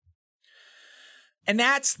 And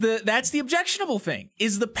that's the objectionable thing,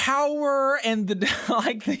 is the power and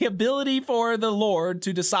the ability for the Lord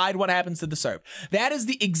to decide what happens to the serf. That is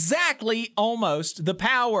almost the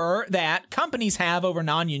power that companies have over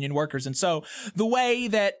non-union workers. And so the way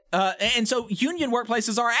that, union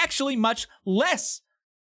workplaces are actually much less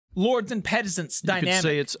lords and peasants dynamic. You could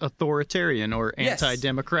say it's authoritarian or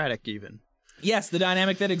anti-democratic even. Yes, the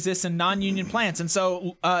dynamic that exists in non-union plants. And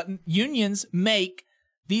so unions make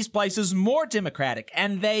these places more democratic,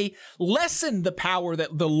 and they lessen the power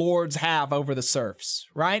that the lords have over the serfs,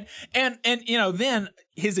 right? And then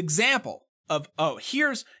his example of,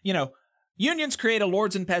 unions create a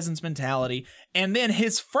lords and peasants mentality, and then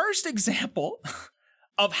his first example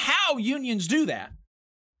of how unions do that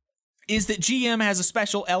is that GM has a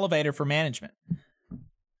special elevator for management.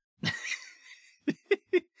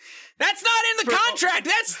 That's not in the contract.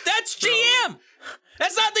 That's GM.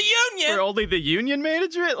 That's not the union. For only the union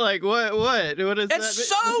management? Like, what is that? It's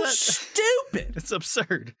so stupid. It's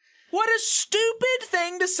absurd. What a stupid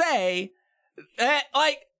thing to say.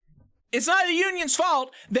 It's not the union's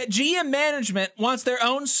fault that GM management wants their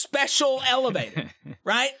own special elevator,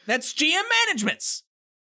 right? That's GM management's.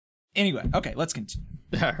 Anyway, okay, let's continue.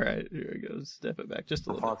 All right, here we go. Step it back just a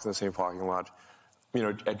little bit. Parks in the same parking lot.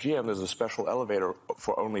 At GM, there's a special elevator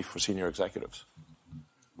only for senior executives.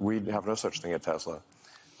 We have no such thing at Tesla.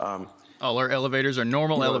 All our elevators are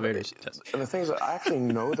normal elevators. And the thing is that I actually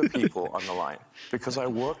know the people on the line because I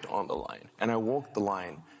worked on the line, and I walked the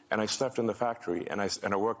line, and I slept in the factory, and I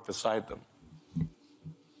worked beside them.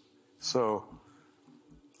 So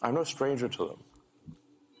I'm no stranger to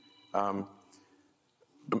them.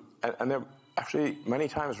 And there are actually many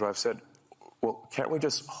times where I've said, well, can't we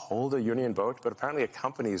just hold a union vote? But apparently a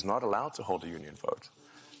company is not allowed to hold a union vote.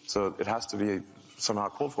 So it has to be somehow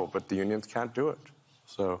called for, but the unions can't do it.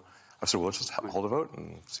 So I said, well, let's just hold a vote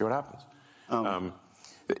and see what happens.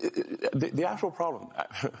 The actual problem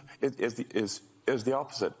is the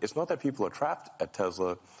opposite. It's not that people are trapped at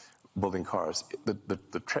Tesla building cars.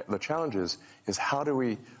 The challenge is how do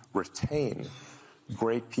we retain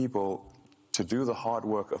great people to do the hard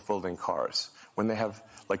work of building cars when they have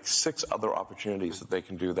like 6 other opportunities that they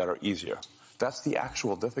can do that are easier. That's the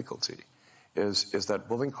actual difficulty, is that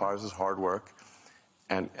building cars is hard work,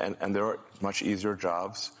 and there are much easier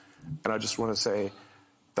jobs. And I just want to say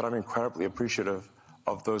that I'm incredibly appreciative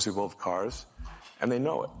of those who build cars, and they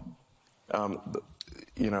know it.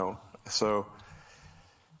 So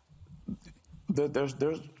there's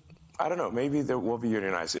I don't know, maybe there will be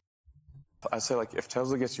unionized. I say, like, if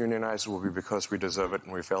Tesla gets unionized, it will be because we deserve it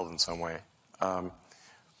and we failed in some way. But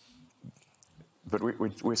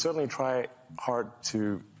we certainly try hard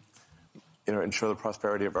to, ensure the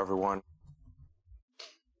prosperity of everyone.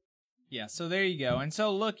 Yeah, so there you go. And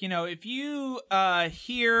so, look, if you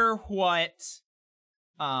hear what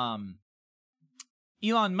Elon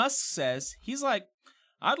Musk says, he's like,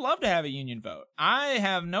 I'd love to have a union vote. I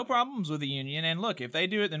have no problems with a union. And look, if they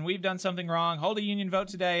do it, then we've done something wrong. Hold a union vote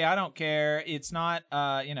today. I don't care. It's not,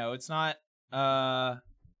 it's not,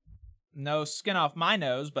 no skin off my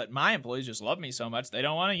nose, but my employees just love me so much they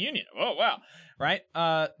don't want a union. Oh, wow. Right?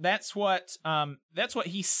 That's what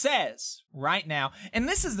he says right now. And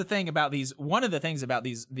this is the thing about one of the things about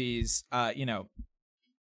these interviews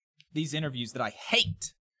that I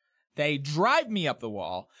hate. They drive me up the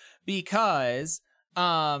wall because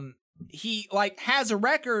he has a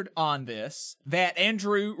record on this that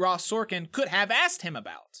Andrew Ross Sorkin could have asked him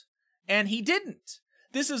about, and he didn't.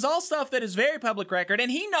 This is all stuff that is very public record,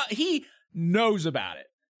 and he knows about it.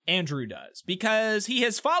 Andrew does, because he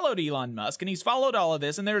has followed Elon Musk and he's followed all of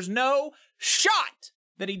this, and there's no shot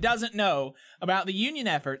that he doesn't know about the union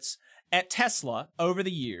efforts at Tesla over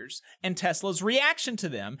the years and Tesla's reaction to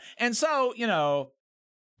them. And so, you know,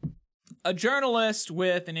 a journalist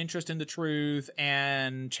with an interest in the truth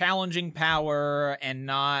and challenging power and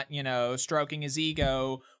not, you know, stroking his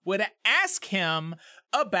ego would ask him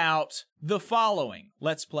about the following.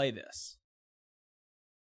 Let's play this.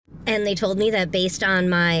 And they told me that based on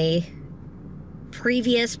my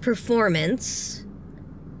previous performance,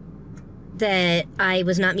 that I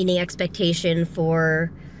was not meeting expectation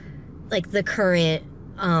for, like, the current,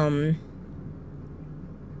 I've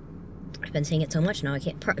been saying it so much now I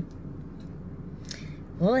can't,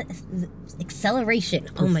 acceleration.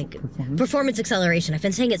 Oh my god. Performance acceleration. I've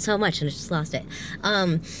been saying it so much and I just lost it.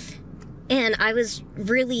 And I was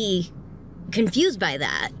really confused by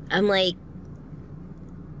that. I'm like,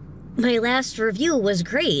 my last review was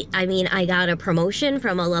great. I mean, I got a promotion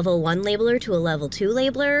from a level 1 labeler to a level 2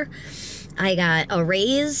 labeler. I got a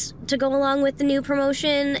raise to go along with the new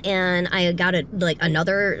promotion, and I got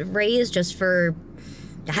another raise just for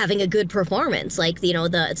having a good performance, like, you know,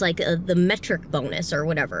 it's like the metric bonus or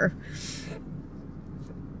whatever.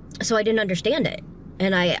 So I didn't understand it,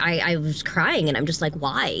 and I was crying, and I'm just like,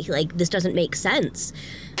 why? Like, this doesn't make sense.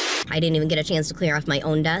 I didn't even get a chance to clear off my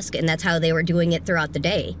own desk, and that's how they were doing it throughout the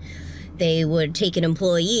day. They would take an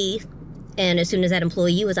employee, and as soon as that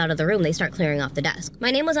employee was out of the room, they start clearing off the desk.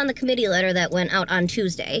 My name was on the committee letter that went out on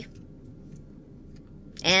Tuesday,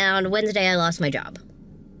 and Wednesday I lost my job.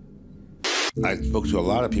 I spoke to a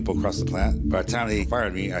lot of people across the plant. By the time they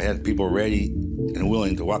fired me, I had people ready and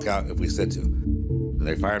willing to walk out if we said to. And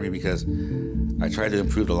they fired me because I tried to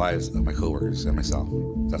improve the lives of my coworkers and myself.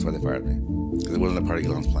 That's why they fired me, because it wasn't a part of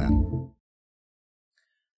Elon's plan.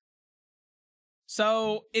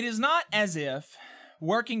 So it is not as if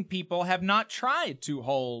working people have not tried to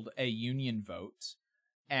hold a union vote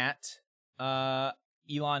at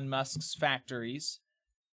Elon Musk's factories.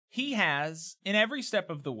 He has, in every step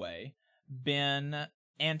of the way, been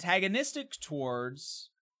antagonistic towards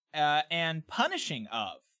and punishing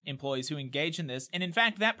of employees who engage in this. And in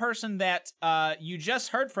fact, that person that you just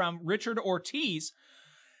heard from, Richard Ortiz,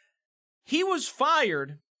 he was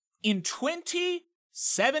fired in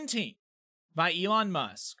 2017 by Elon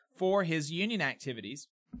Musk for his union activities.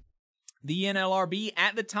 The NLRB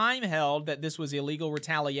at the time held that this was illegal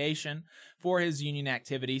retaliation for his union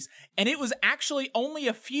activities, and it was actually only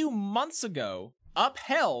a few months ago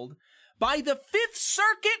upheld by the Fifth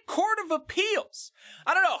Circuit Court of Appeals.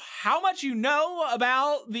 I don't know how much you know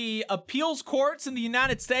about the appeals courts in the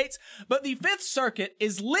United States, but the Fifth Circuit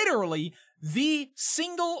is literally the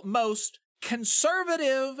single most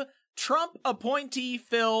conservative, Trump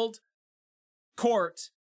appointee-filled court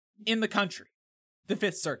in the country. The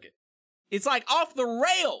Fifth Circuit. It's like off the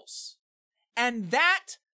rails. And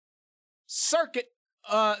that circuit,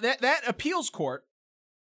 that appeals court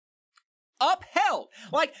upheld,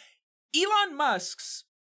 like, Elon Musk's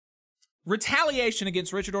retaliation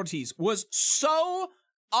against Richard Ortiz was so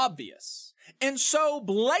obvious and so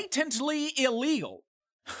blatantly illegal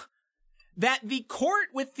that the court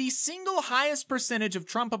with the single highest percentage of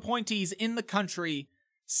Trump appointees in the country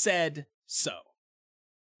said so.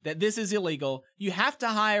 That this is illegal. You have to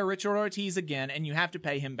hire Richard Ortiz again, and you have to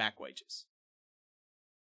pay him back wages.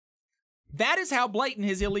 That is how blatant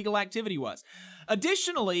his illegal activity was.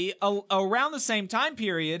 Additionally, around the same time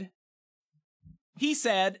period, he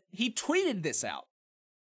tweeted this out.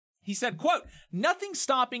 He said, quote, "Nothing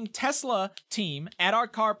stopping Tesla team at our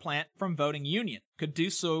car plant from voting union. Could do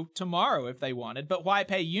so tomorrow if they wanted, but why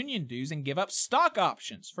pay union dues and give up stock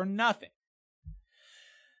options for nothing?"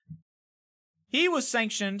 He was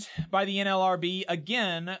sanctioned by the NLRB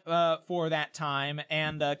again for that time,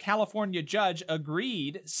 and the California judge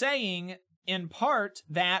agreed, saying in part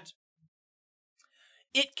that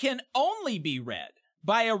it can only be read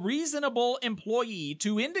by a reasonable employee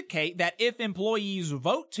to indicate that if employees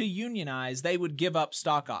vote to unionize, they would give up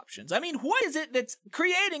stock options. I mean, what is it that's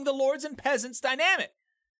creating the lords and peasants dynamic?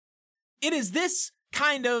 It is this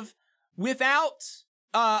kind of without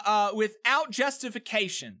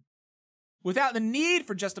justification, without the need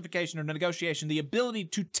for justification or negotiation, the ability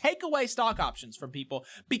to take away stock options from people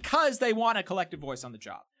because they want a collective voice on the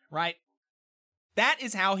job, right? That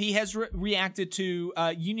is how he has reacted to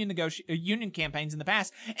union campaigns in the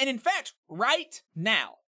past. And in fact, right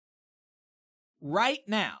now,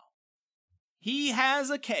 he has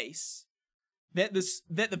a case that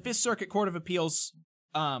the Fifth Circuit Court of Appeals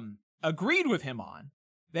agreed with him on,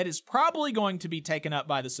 that is probably going to be taken up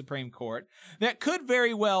by the Supreme Court that could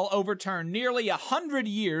very well overturn nearly 100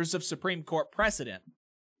 years of Supreme Court precedent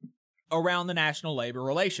around the National Labor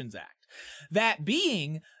Relations Act. That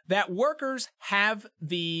being that workers have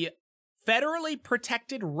the federally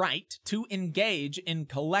protected right to engage in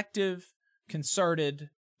collective, concerted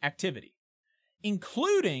activity,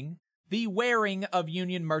 including the wearing of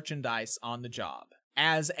union merchandise on the job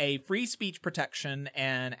as a free speech protection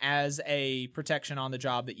and as a protection on the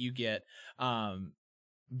job that you get,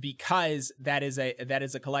 because that is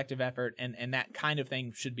a collective effort, and that kind of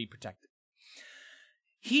thing should be protected.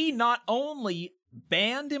 He not only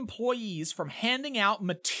banned employees from handing out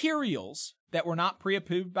materials that were not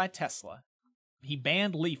pre-approved by Tesla, he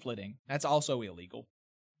banned leafleting. That's also illegal.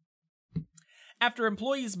 After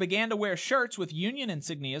employees began to wear shirts with union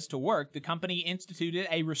insignias to work, the company instituted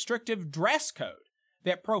a restrictive dress code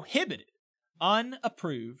that prohibited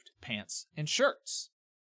unapproved pants and shirts.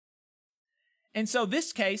 And so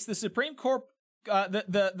this case, the Supreme Court,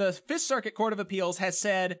 the Fifth Circuit Court of Appeals has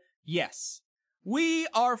said, yes, we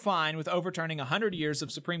are fine with overturning 100 years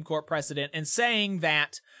of Supreme Court precedent and saying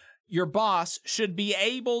that your boss should be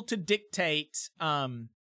able to dictate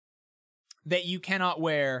that you cannot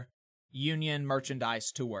wear union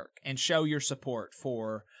merchandise to work and show your support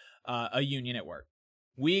for a union at work.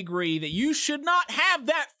 We agree that you should not have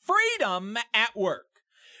that freedom at work.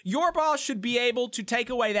 Your boss should be able to take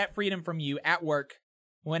away that freedom from you at work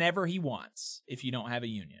whenever he wants if you don't have a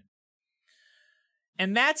union.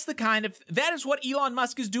 And that is what Elon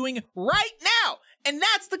Musk is doing right now. And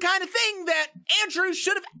that's the kind of thing that Andrew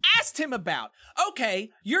should have asked him about. Okay,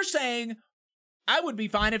 you're saying I would be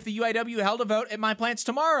fine if the UAW held a vote at my plants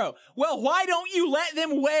tomorrow. Well, why don't you let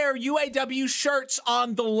them wear UAW shirts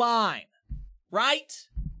on the line? Right?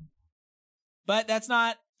 But that's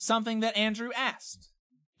not something that Andrew asked.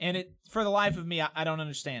 And for the life of me, I don't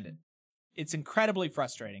understand it. It's incredibly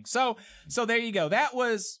frustrating. So there you go. That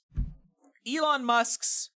was Elon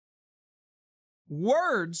Musk's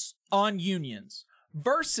words on unions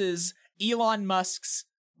versus Elon Musk's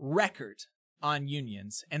record on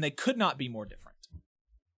unions, and they could not be more different.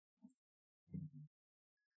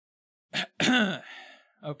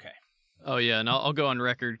 Okay. Oh, yeah, and I'll go on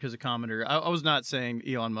record because a commenter. I was not saying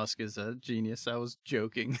Elon Musk is a genius. I was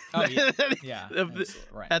joking. Oh, yeah. Yeah.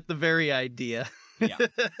 Right. At the very idea. Yeah.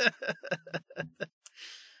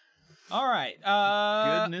 All right.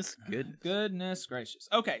 Goodness gracious.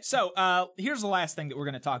 Okay, so here's the last thing that we're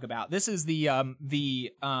going to talk about. This is the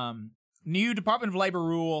new Department of Labor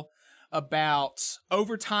rule about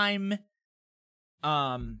overtime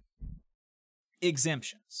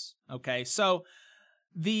exemptions. Okay, so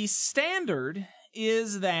the standard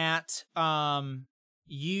is that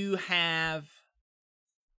you have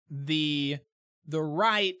the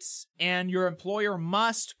rights, and your employer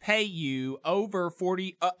must pay you over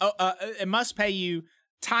 40. It must pay you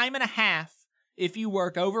time and a half if you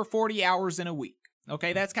work over 40 hours in a week.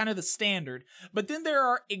 Okay, that's kind of the standard. But then there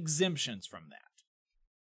are exemptions from that.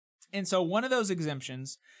 And so one of those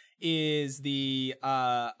exemptions is the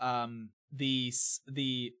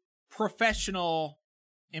professional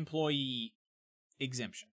employee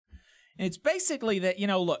exemption. And it's basically that,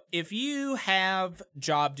 look, if you have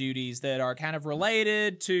job duties that are kind of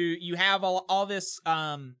related to, you have all this,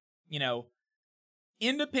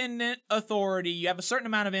 independent authority, you have a certain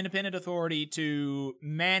amount of independent authority to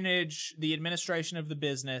manage the administration of the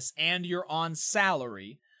business, and you're on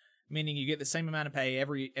salary, meaning you get the same amount of pay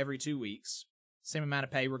every 2 weeks, same amount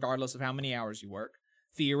of pay regardless of how many hours you work.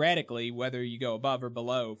 Theoretically, whether you go above or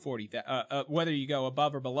below whether you go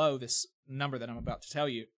above or below this number that I'm about to tell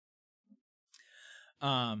you,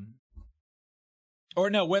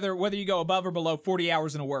 whether you go above or below 40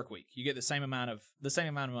 hours in a work week, you get the same amount of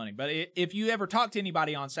money. But if you ever talk to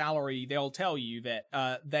anybody on salary, they'll tell you that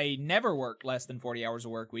they never work less than 40 hours a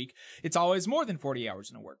work week. It's always more than 40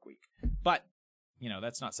 hours in a work week. But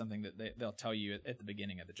that's not something that they'll tell you at the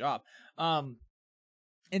beginning of the job.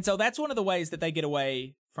 And so that's one of the ways that they get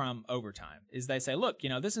away from overtime, is they say, look,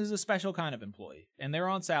 this is a special kind of employee, and they're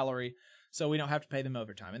on salary, so we don't have to pay them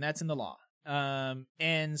overtime, and that's in the law.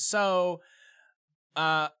 And so,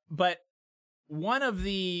 but one of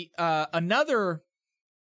the, another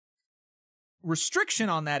restriction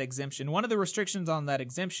on that exemption, one of the restrictions on that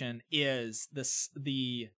exemption is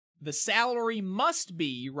the salary must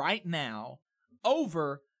be right now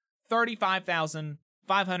over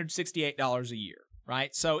 $35,568 a year,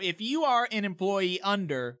 right? So if you are an employee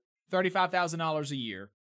under $35,000 a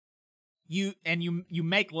year, you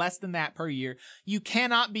make less than that per year, you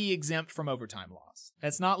cannot be exempt from overtime laws.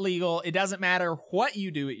 That's not legal. It doesn't matter what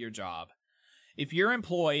you do at your job. If you're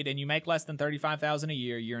employed and you make less than $35,000 a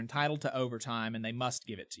year, you're entitled to overtime, and they must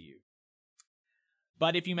give it to you.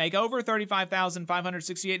 But if you make over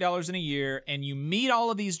 $35,568 in a year and you meet all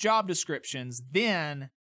of these job descriptions, then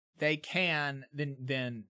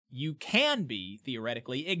you can be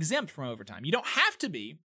theoretically exempt from overtime. You don't have to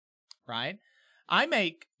be, right? I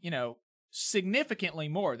make, significantly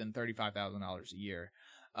more than $35,000 a year,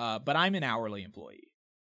 but I'm an hourly employee.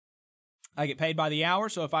 I get paid by the hour,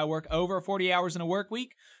 so if I work over 40 hours in a work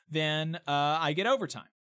week, then I get overtime.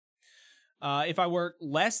 If I work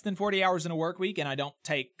less than 40 hours in a work week and I don't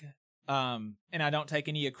take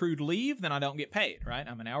any accrued leave, then I don't get paid, right?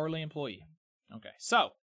 I'm an hourly employee. Okay,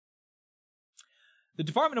 so the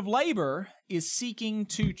Department of Labor is seeking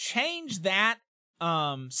to change that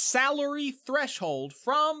salary threshold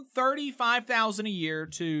from $35,000 a year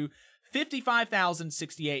to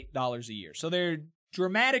 $55,068 a year. So they're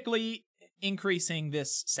dramatically increasing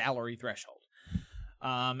this salary threshold.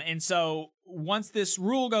 And so once this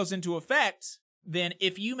rule goes into effect, then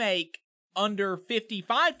if you make under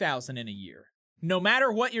 $55,000 in a year, no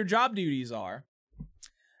matter what your job duties are,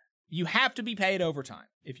 you have to be paid overtime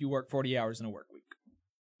if you work 40 hours in a work week.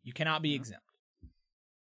 You cannot be exempt.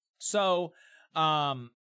 So,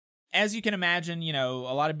 as you can imagine,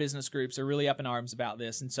 a lot of business groups are really up in arms about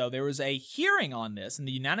this. And so there was a hearing on this in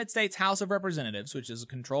the United States House of Representatives, which is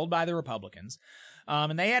controlled by the Republicans.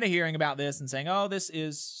 And they had a hearing about this and saying, oh, this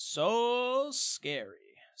is so scary.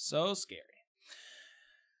 So scary.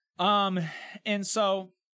 And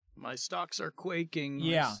so my stocks are quaking.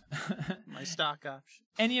 Yeah. My stock option.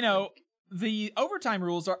 And, the overtime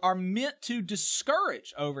rules are meant to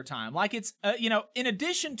discourage overtime. Like it's, in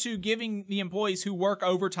addition to giving the employees who work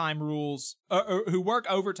overtime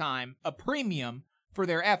a premium for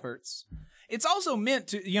their efforts, it's also meant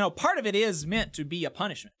to, part of it is meant to be a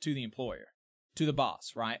punishment to the employer, to the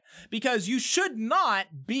boss, right? Because you should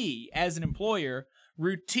not be, as an employer,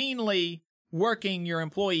 routinely working your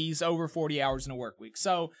employees over 40 hours in a work week.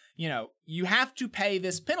 So, you have to pay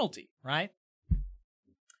this penalty, right?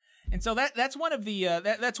 And so that's one of the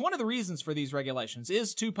that's one of the reasons for these regulations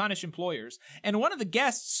is to punish employers. And one of the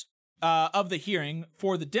guests of the hearing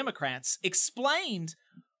for the Democrats explained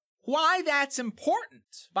why that's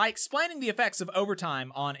important by explaining the effects of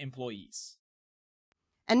overtime on employees.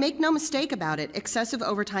 And make no mistake about it, excessive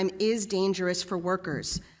overtime is dangerous for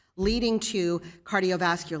workers, leading to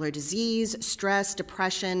cardiovascular disease, stress,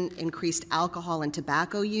 depression, increased alcohol and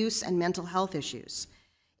tobacco use, and mental health issues.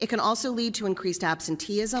 It can also lead to increased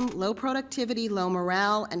absenteeism, low productivity, low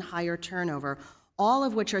morale, and higher turnover, all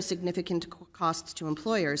of which are significant costs to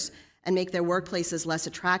employers and make their workplaces less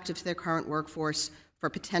attractive to their current workforce for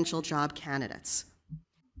potential job candidates.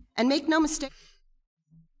 And make no mistake.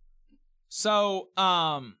 So,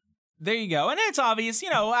 there you go. And it's obvious,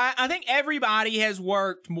 I think everybody has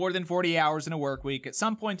worked more than 40 hours in a work week at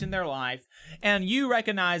some point in their life, and you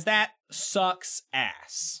recognize that sucks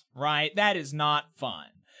ass, right? That is not fun.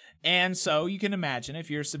 And so you can imagine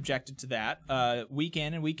if you're subjected to that week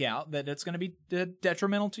in and week out, that it's going to be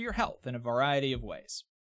detrimental to your health in a variety of ways.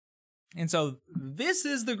 And so this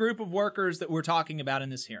is the group of workers that we're talking about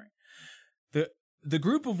in this hearing. The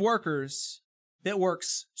group of workers that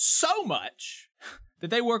works so much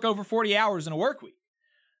that they work over 40 hours in a work week.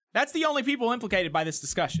 That's the only people implicated by this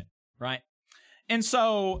discussion, right? And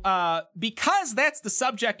so because that's the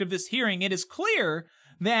subject of this hearing, it is clear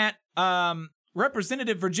that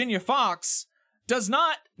Representative Virginia Foxx does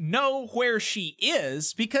not know where she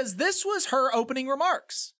is because this was her opening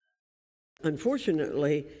remarks.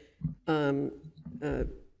 Unfortunately,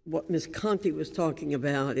 what Ms. Conte was talking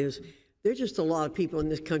about is there's just a lot of people in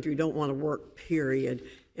this country who don't want to work, period,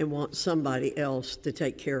 and want somebody else to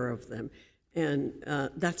take care of them. And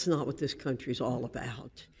that's not what this country's all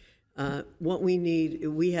about. What we need,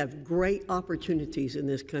 we have great opportunities in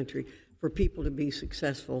this country for people to be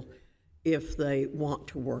successful if they want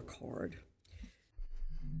to work hard.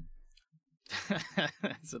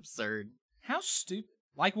 That's absurd. How stupid.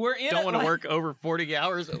 Like we're in don't want to work over 40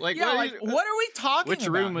 hours. Like, yeah, what are we talking which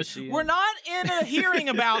about? Which room was she in? We're not in a hearing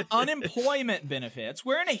about unemployment benefits.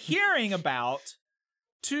 We're in a hearing about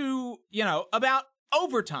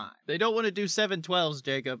overtime. They don't want to do 712s,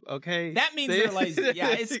 Jacob, okay? That means they're lazy. Yeah,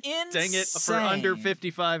 it's insane. Dang it, for under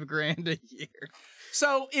 $55,000 a year.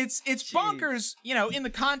 So it's bonkers, in the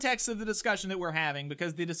context of the discussion that we're having,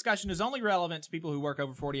 because the discussion is only relevant to people who work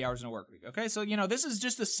over 40 hours in a work week. Okay, so this is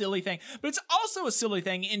just a silly thing, but it's also a silly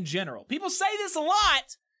thing in general. People say this a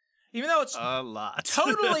lot, even though it's a lot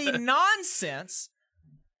totally nonsense.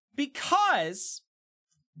 Because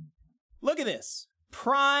look at this: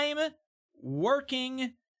 prime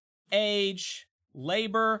working age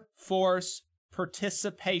labor force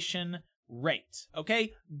participation rate.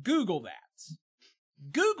 Okay? Google that.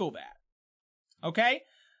 Google that. Okay?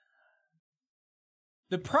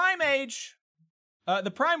 The prime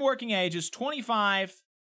working age is 25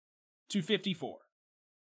 to 54.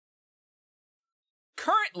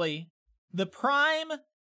 Currently, the prime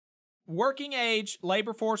working age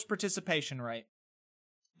labor force participation rate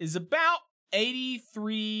is about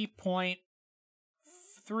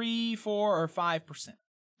 83.34 or 5%.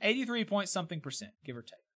 83 point something percent, give or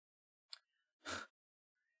take.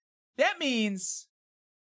 That means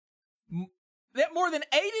that more than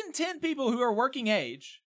 8 in 10 people who are working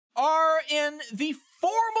age are in the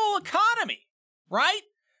formal economy, right?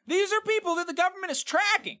 These are people that the government is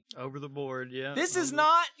tracking. Over the board, yeah. This is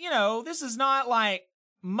not, this is not like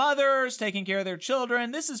mothers taking care of their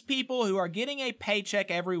children. This is people who are getting a paycheck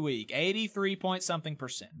every week, 83 point something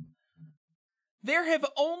percent. There have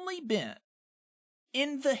only been,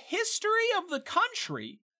 in the history of the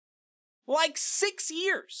country, like 6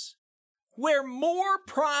 years where more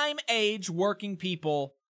prime age working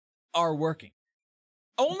people are working.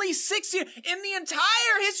 Only 6 years. In the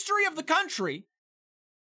entire history of the country,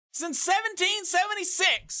 since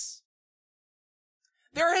 1776,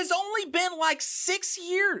 there has only been like 6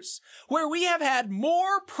 years where we have had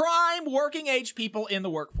more prime working age people in the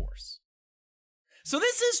workforce. So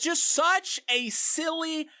this is just such a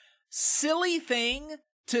silly thing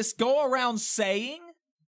to go around saying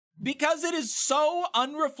because it is so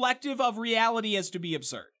unreflective of reality as to be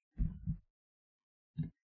absurd.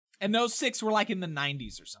 And those 6 were like in the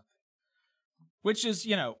 90s or something, which is,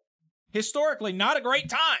 historically not a great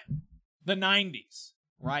time. The 90s,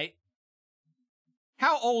 right?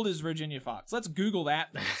 How old is Virginia Fox? Let's Google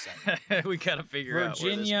that for a second. We gotta figure out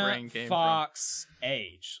where this brain came Fox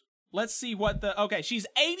age. Let's see what okay, she's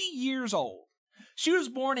 80 years old. She was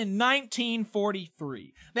born in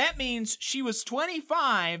 1943. That means she was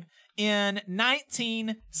 25 in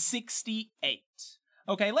 1968.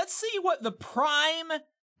 Okay, let's see what the prime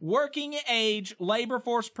working age labor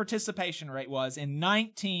force participation rate was in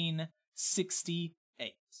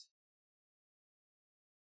 1968.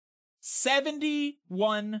 71%.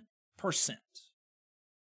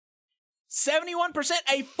 71%,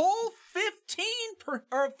 a full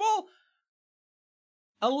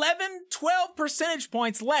 11, 12 percentage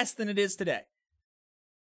points less than it is today.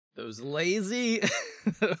 Those lazy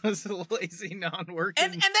non-working.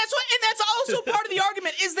 And that's also part of the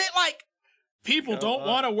argument is that like people don't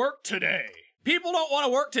want to work today. People don't want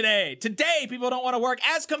to work today. Today, people don't want to work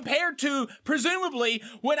as compared to, presumably,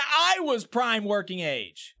 when I was prime working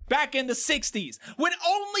age, back in the 60s, when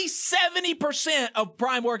only 70% of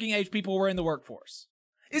prime working age people were in the workforce.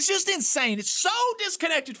 It's just insane. It's so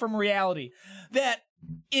disconnected from reality that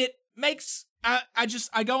it makes, I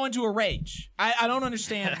go into a rage. I don't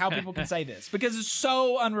understand how people can say this because it's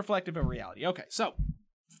so unreflective of reality. Okay, so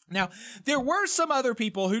now, there were some other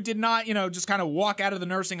people who did not, just kind of walk out of the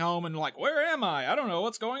nursing home and like, where am I? I don't know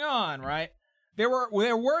what's going on, right? There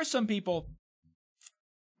were some people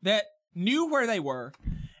that knew where they were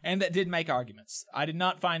and that did make arguments. I did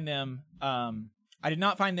not find them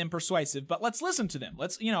persuasive, but let's listen to them.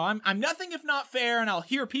 I'm nothing if not fair, and I'll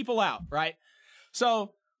hear people out, right?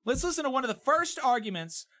 So let's listen to one of the first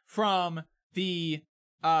arguments from the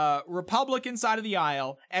Republican side of the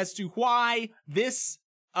aisle as to why this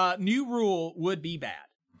new rule would be bad.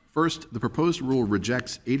 First, the proposed rule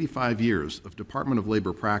rejects 85 years of Department of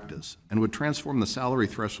Labor practice and would transform the salary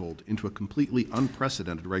threshold into a completely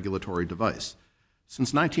unprecedented regulatory device.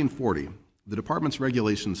 Since 1940, the department's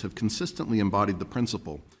regulations have consistently embodied the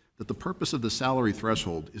principle that the purpose of the salary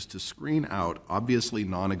threshold is to screen out obviously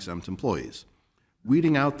non-exempt employees.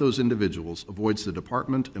 Weeding out those individuals avoids the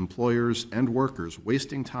department, employers, and workers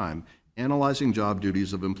wasting time analyzing job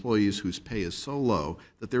duties of employees whose pay is so low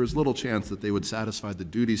that there is little chance that they would satisfy the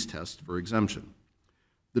duties test for exemption.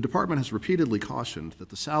 The department has repeatedly cautioned that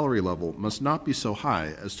the salary level must not be so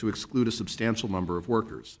high as to exclude a substantial number of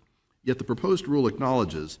workers. Yet the proposed rule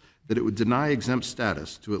acknowledges that it would deny exempt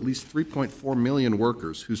status to at least 3.4 million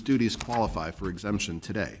workers whose duties qualify for exemption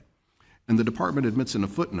today. And the department admits in a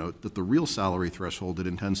footnote that the real salary threshold it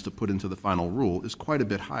intends to put into the final rule is quite a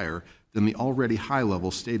bit higher than the already high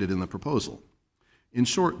level stated in the proposal. In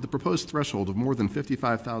short, the proposed threshold of more than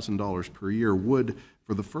 $55,000 per year would,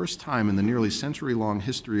 for the first time in the nearly century-long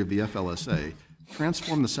history of the FLSA,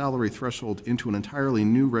 transform the salary threshold into an entirely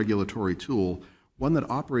new regulatory tool, one that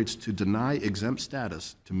operates to deny exempt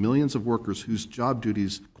status to millions of workers whose job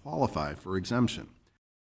duties qualify for exemption.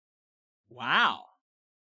 Wow.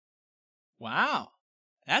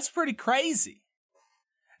 That's pretty crazy.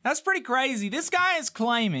 This guy is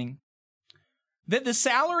claiming that the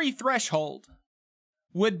salary threshold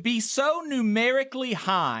would be so numerically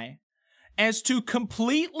high as to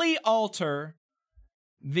completely alter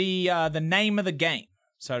the name of the game,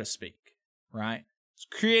 so to speak, right? It's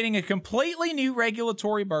creating a completely new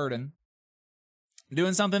regulatory burden,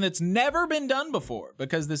 doing something that's never been done before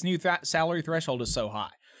because this new salary threshold is so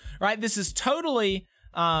high, right? This is totally,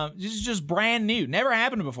 this is just brand new, never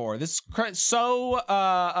happened before. This is so,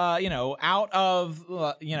 out of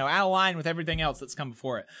line with everything else that's come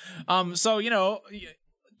before it. So,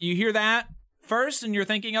 you hear that first and you're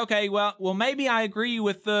thinking, okay, well, maybe I agree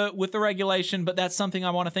with the regulation, but that's something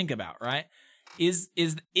I want to think about, right? Is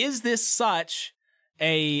this such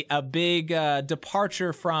a big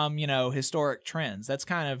departure from historic trends? That's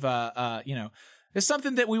kind of it's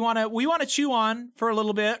something that we want to chew on for a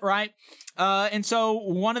little bit, right? And so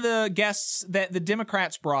one of the guests that the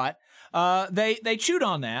Democrats brought, they chewed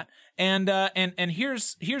on that, and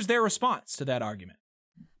here's their response to that argument.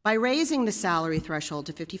 By raising the salary threshold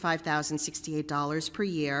to $55,068 per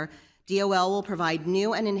year, DOL will provide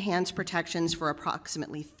new and enhanced protections for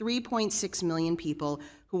approximately 3.6 million people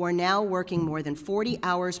who are now working more than 40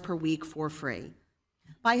 hours per week for free.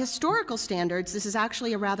 By historical standards, this is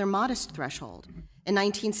actually a rather modest threshold. In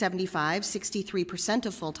 1975, 63%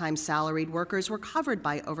 of full-time salaried workers were covered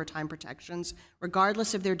by overtime protections,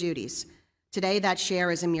 regardless of their duties. Today, that share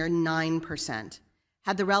is a mere 9%.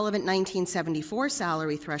 Had the relevant 1974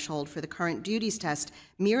 salary threshold for the current duties test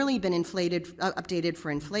merely been updated for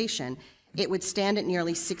inflation, it would stand at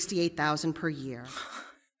nearly $68,000 per year.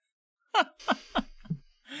 I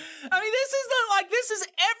mean, this is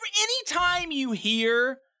anytime you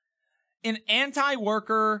hear an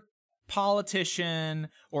anti-worker politician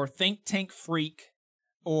or think tank freak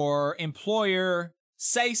or employer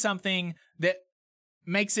say something that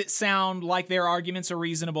makes it sound like their arguments are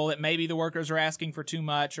reasonable, that maybe the workers are asking for too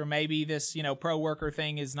much, or maybe this, pro-worker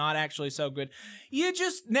thing is not actually so good. You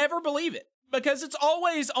just never believe it because it's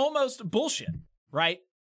always almost bullshit, right?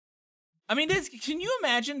 I mean, can you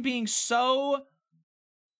imagine being so...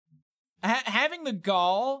 having the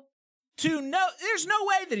gall to know... There's no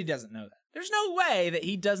way that he doesn't know that. There's no way that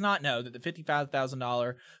he does not know that the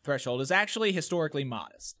 $55,000 threshold is actually historically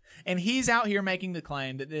modest. And he's out here making the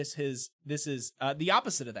claim that this is the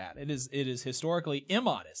opposite of that. It is historically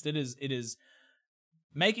immodest. It is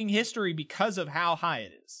making history because of how high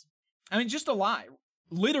it is. I mean, just a lie.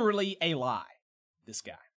 Literally a lie. This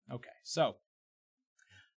guy. Okay, so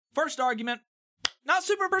first argument, not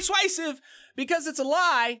super persuasive because it's a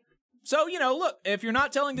lie. So, look, if you're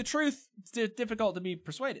not telling the truth, it's difficult to be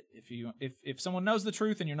persuaded. If someone knows the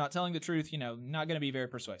truth and you're not telling the truth, not going to be very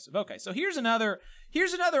persuasive. Okay, so here's another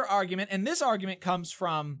argument, and this argument comes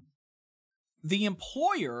from the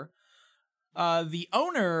employer, the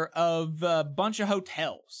owner of a bunch of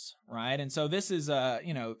hotels, right? And so this is,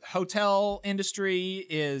 hotel industry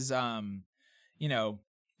is,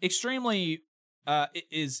 extremely...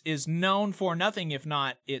 is known for nothing if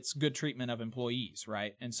not its good treatment of employees,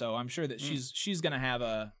 right? And so I'm sure that she's gonna have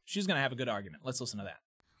a good argument. Let's listen to that.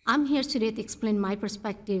 I'm here today to explain my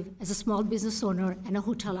perspective as a small business owner and a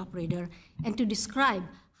hotel operator, and to describe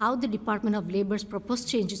how the Department of Labor's proposed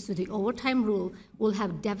changes to the overtime rule will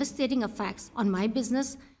have devastating effects on my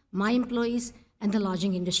business, my employees, and the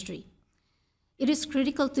lodging industry. It is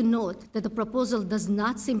critical to note that the proposal does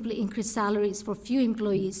not simply increase salaries for few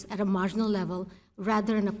employees at a marginal level.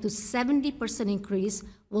 Rather, an up to 70% increase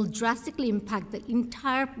will drastically impact the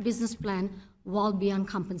entire business plan well beyond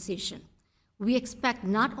compensation. We expect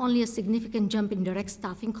not only a significant jump in direct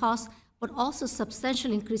staffing costs, but also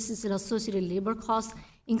substantial increases in associated labor costs,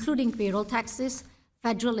 including payroll taxes,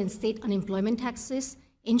 federal and state unemployment taxes,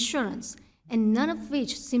 insurance, and none of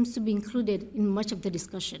which seems to be included in much of the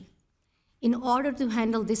discussion. In order to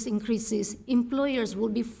handle these increases, employers will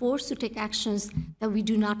be forced to take actions that we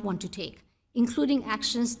do not want to take, including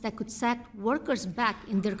actions that could set workers back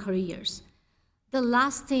in their careers. The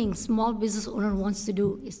last thing small business owner wants to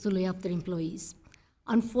do is to lay off their employees.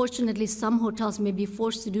 Unfortunately, some hotels may be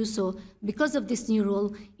forced to do so because of this new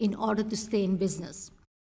rule in order to stay in business.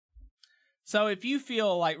 So if you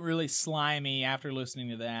feel like really slimy after listening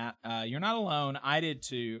to that, you're not alone. I did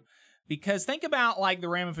too. Because think about like the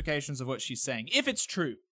ramifications of what she's saying. If it's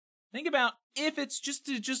true, think about if it's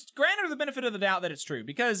just grant her the benefit of the doubt that it's true.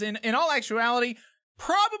 Because in all actuality,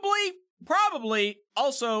 probably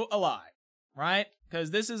also a lie, right?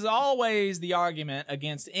 Because this is always the argument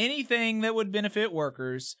against anything that would benefit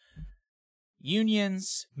workers.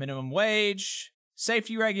 Unions, minimum wage,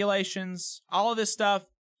 safety regulations, all of this stuff,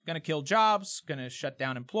 going to kill jobs, going to shut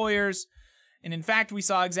down employers. And in fact, we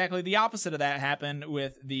saw exactly the opposite of that happen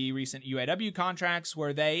with the recent UAW contracts,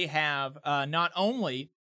 where they have not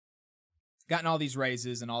only gotten all these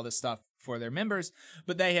raises and all this stuff for their members,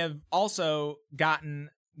 but they have also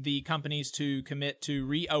gotten the companies to commit to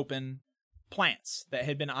reopen plants that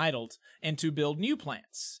had been idled and to build new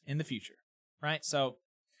plants in the future, right? So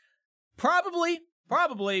probably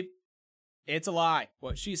it's a lie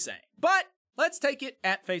what she's saying. But let's take it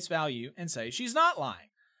at face value and say she's not lying.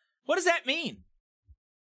 What does that mean?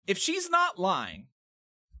 If she's not lying,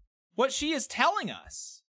 what she is telling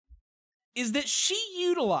us is that she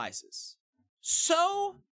utilizes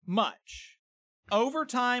so much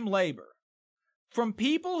overtime labor from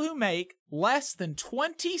people who make less than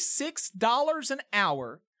 $26 an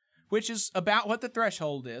hour, which is about what the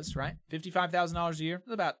threshold is, right? $55,000 a year,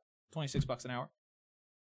 about $26 an hour.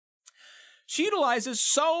 She utilizes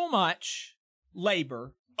so much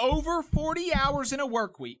labor, over 40 hours in a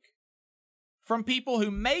work week, from people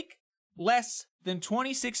who make less than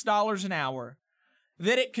 $26 an hour,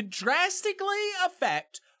 that it could drastically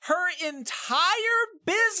affect her entire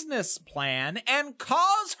business plan and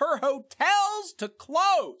cause her hotels to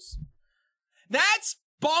close. That's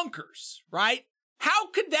bonkers, right? How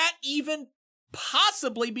could that even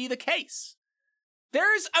possibly be the case?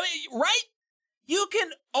 Right? You can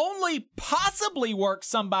only possibly work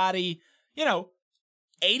somebody,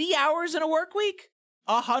 80 hours in a work week,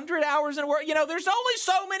 100 hours in a work. There's only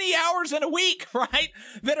so many hours in a week, right,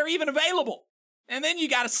 that are even available. And then you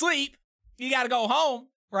got to sleep. You got to go home,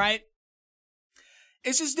 right?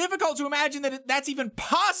 It's just difficult to imagine that that's even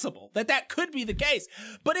possible, that could be the case.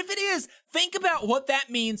 But if it is, think about what that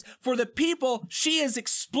means for the people she is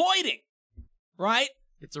exploiting, right?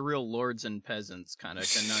 It's a real lords and peasants kind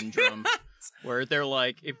of conundrum where they're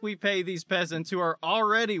like, if we pay these peasants who are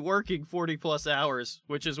already working 40 plus hours,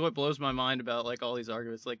 which is what blows my mind about like all these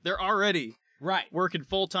arguments, like they're already working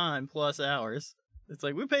full time plus hours. It's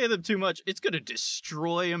like, we pay them too much. It's going to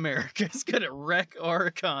destroy America. It's going to wreck our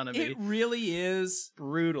economy. It really is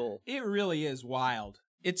brutal. It really is wild.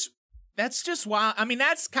 That's just wild. I mean,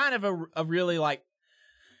 that's kind of a really like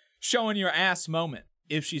showing your ass moment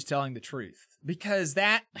if she's telling the truth. Because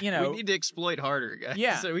that, we need to exploit harder, guys.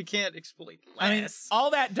 Yeah. So we can't exploit less. I mean,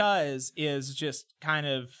 all that does is just kind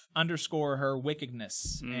of underscore her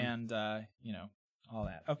wickedness and, all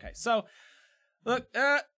that. Okay. So, look,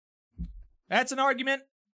 that's an argument.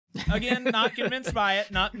 Again, not convinced by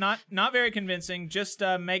it. Not very convincing. Just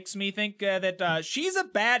makes me think that she's a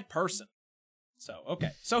bad person. So,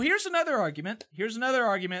 okay. So here's another argument.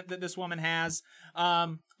 That this woman has.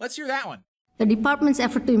 Let's hear that one. The department's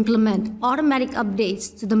effort to implement automatic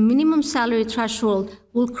updates to the minimum salary threshold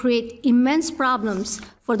will create immense problems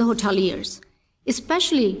for the hoteliers,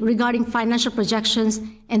 especially regarding financial projections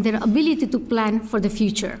and their ability to plan for the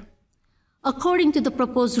future. According to the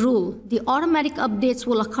proposed rule, the automatic updates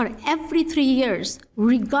will occur every 3 years,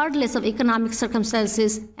 regardless of economic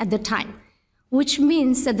circumstances at the time, which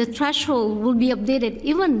means that the threshold will be updated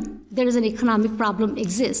even there is an economic problem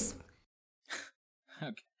exists.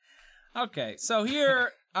 Okay, so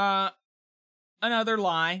here, another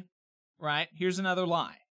lie, right? Here's another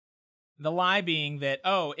lie. The lie being that,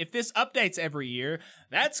 if this updates every year,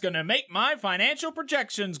 that's going to make my financial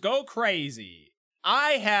projections go crazy.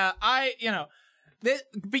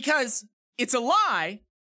 Because it's a lie,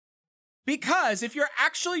 because if you're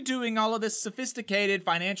actually doing all of this sophisticated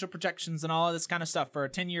financial projections and all of this kind of stuff for a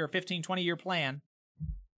 10-year, 15, 20-year plan,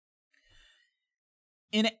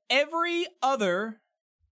 in every other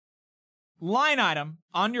line item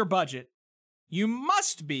on your budget, you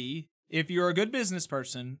must be, if you're a good business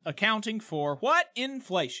person, accounting for what?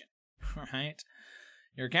 Inflation, right?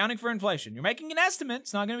 You're accounting for inflation. You're making an estimate.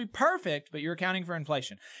 It's not going to be perfect, but you're accounting for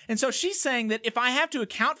inflation. And so she's saying that if I have to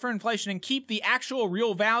account for inflation and keep the actual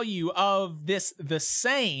real value of this the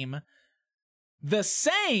same,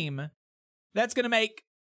 that's going to make,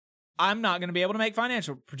 I'm not going to be able to make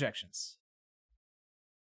financial projections.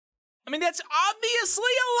 I mean, that's obviously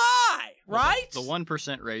a lie, right? The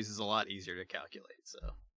 1% raise is a lot easier to calculate, so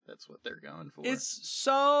that's what they're going for. It's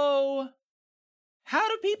so... How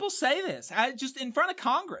do people say this? Just in front of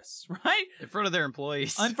Congress, right? In front of their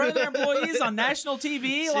employees. In front of their employees on national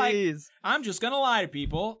TV. Jeez. Like, I'm just going to lie to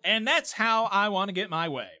people, and that's how I want to get my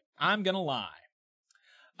way. I'm going to lie.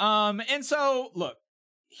 And so, look,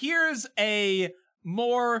 here's a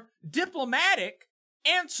more diplomatic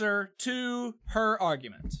answer to her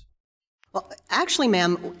argument. Well, actually,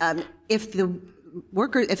 ma'am, if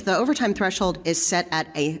the overtime threshold is set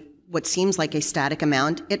at what seems like a static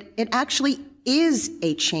amount, it actually is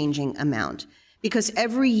a changing amount, because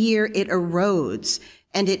every year it erodes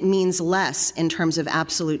and it means less in terms of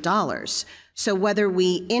absolute dollars. So whether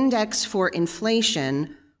we index for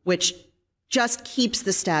inflation, which just keeps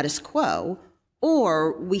the status quo,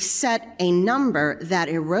 or we set a number that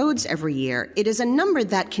erodes every year, it is a number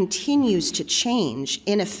that continues to change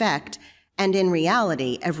in effect and in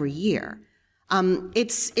reality every year.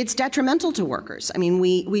 It's detrimental to workers. I mean,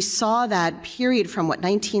 we saw that period from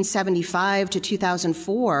 1975 to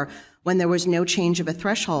 2004 when there was no change of a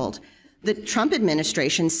threshold. The Trump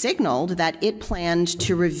administration signaled that it planned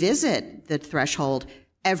to revisit the threshold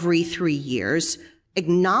every 3 years,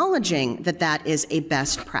 acknowledging that that is a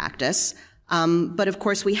best practice. But of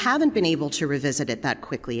course, we haven't been able to revisit it that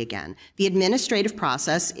quickly again. The administrative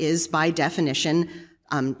process is, by definition,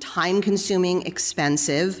 time-consuming,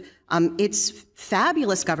 expensive. It's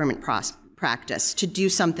fabulous government practice to do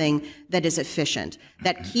something that is efficient,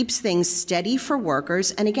 that keeps things steady for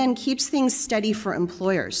workers, and again, keeps things steady for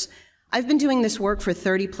employers. I've been doing this work for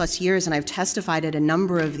 30 plus years, and I've testified at a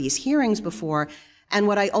number of these hearings before. And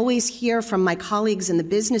what I always hear from my colleagues in the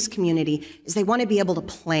business community is they want to be able to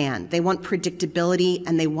plan. They want predictability,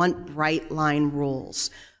 and they want bright line rules.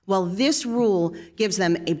 Well, this rule gives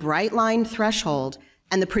them a bright line threshold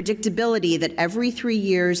and the predictability that every 3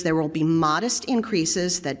 years there will be modest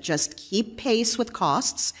increases that just keep pace with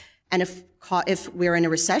costs. And if we're in a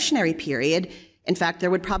recessionary period, in fact, there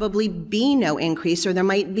would probably be no increase, or there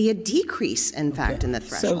might be a decrease, in fact, in the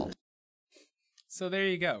threshold. So there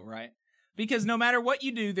you go, right? Because no matter what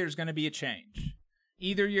you do, there's going to be a change.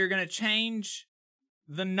 Either you're going to change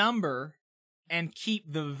the number and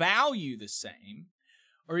keep the value the same,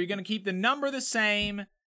 or you're going to keep the number the same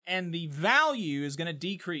and the value is going to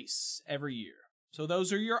decrease every year. So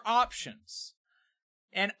those are your options.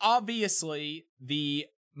 And obviously, the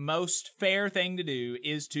most fair thing to do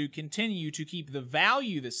is to continue to keep the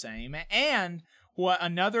value the same. And what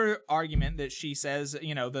another argument that she says,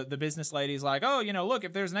 you know, the business lady's like, oh, you know, look,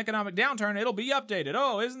 if there's an economic downturn, it'll be updated.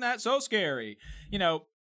 Oh, isn't that so scary? You know,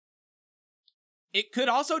 it could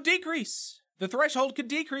also decrease. The threshold could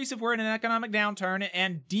decrease if we're in an economic downturn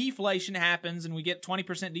and deflation happens and we get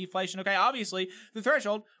 20% deflation. Okay, obviously, the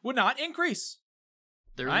threshold would not increase.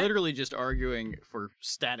 They're literally just arguing for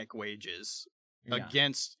static wages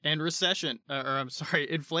against, and recession,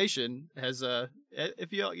 inflation has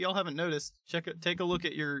if y'all haven't noticed, take a look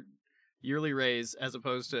at your yearly raise as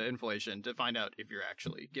opposed to inflation to find out if you're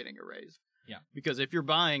actually getting a raise. Yeah. Because if you're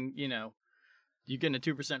buying, you know, you get a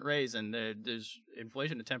 2% raise and there's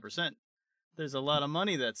inflation at 10%, there's a lot of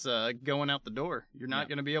money that's going out the door. You're not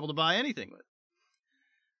going to be able to buy anything with.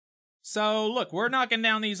 So, look, we're knocking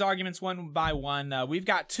down these arguments one by one. We've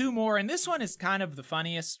got two more, and this one is kind of the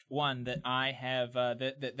funniest one that I have,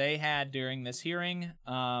 that they had during this hearing.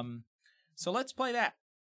 So let's play that.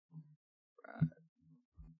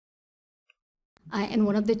 And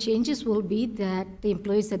one of the changes will be that the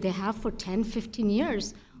employees that they have for 10, 15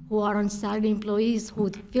 years, who are on salary employees, who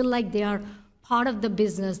feel like they are part of the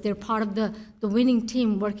business, they're part of the winning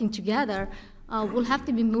team working together, will have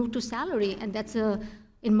to be moved to salary. And that's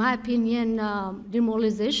in my opinion,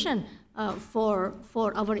 demoralization for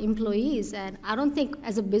our employees. And I don't think,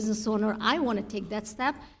 as a business owner, I want to take that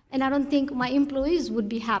step. And I don't think my employees would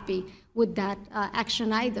be happy with that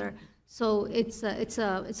action either. So it's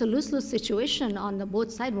a lose-lose situation on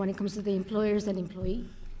both sides when it comes to the employers and employee.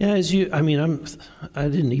 Yeah, I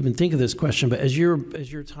didn't even think of this question, but as you're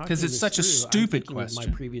talking, because it's such a stupid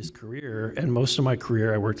question. My previous career, and most of my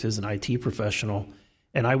career, I worked as an IT professional,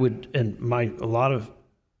 and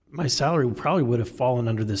my salary probably would have fallen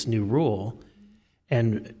under this new rule,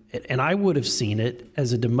 and I would have seen it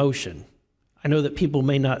as a demotion. I know that people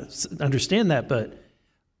may not understand that, but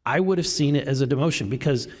I would have seen it as a demotion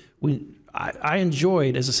because I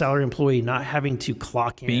enjoyed, as a salary employee, not having to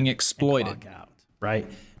clock in, being exploited, and clock out, right?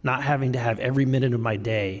 Not having to have every minute of my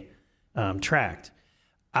day tracked,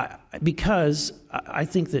 because I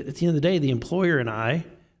think that at the end of the day, the employer and I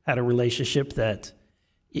had a relationship that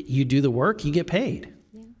you do the work, you get paid.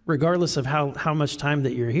 Regardless of how much time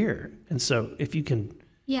that you're here. And so if you can...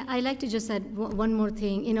 Yeah, I'd like to just add one more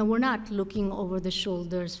thing. You know, we're not looking over the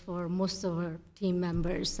shoulders for most of our team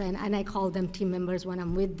members, and I call them team members when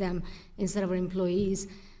I'm with them instead of our employees,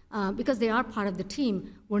 because they are part of the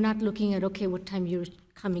team. We're not looking at, okay, what time you're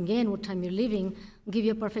coming in, what time you're leaving. I'll give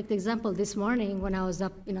you a perfect example. This morning, when I was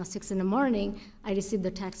up, 6 in the morning, I received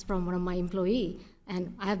a text from one of my employees.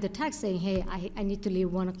 And I have the text saying, hey, I need to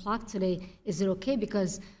leave 1 o'clock today. Is it okay?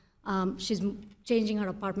 Because she's changing her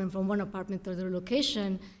apartment from one apartment to another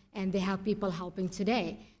location, and they have people helping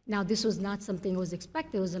today. Now, this was not something that was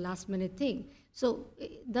expected. It was a last-minute thing. So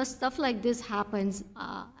the stuff like this happens,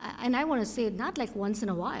 and I want to say not like once in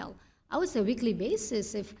a while. I would say weekly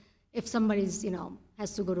basis. If somebody's,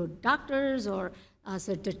 has to go to doctors or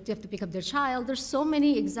so they have to pick up their child. There's so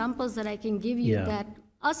many examples that I can give you that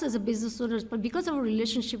us as a business owners, but because our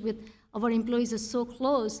relationship with our employees is so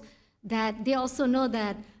close that they also know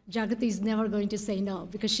that Jagati is never going to say no,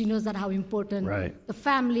 because she knows that how important the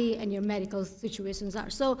family and your medical situations are.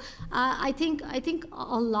 So I think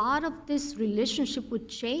a lot of this relationship would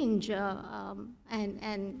change, and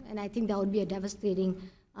I think that would be a devastating,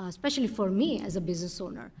 especially for me as a business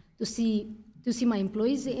owner, to see my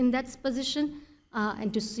employees in that position,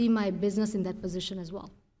 and to see my business in that position as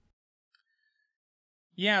well.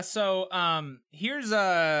 Yeah, so here's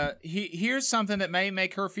something that may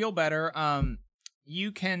make her feel better.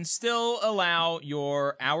 You can still allow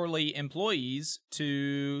your hourly employees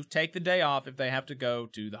to take the day off if they have to go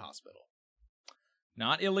to the hospital.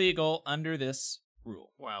 Not illegal under this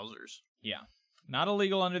rule. Wowzers. Yeah, not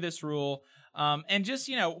illegal under this rule. And just,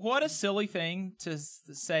 what a silly thing to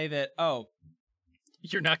say that, oh,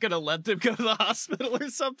 you're not going to let them go to the hospital or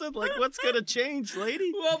something? Like, what's going to change,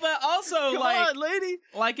 lady? Well, but also, Come on, lady.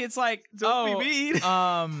 Like, it's like, Don't be mean.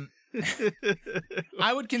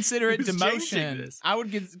 I would consider it Who's demotion.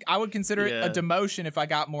 I would consider it a demotion if I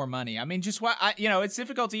got more money. I mean, just what it's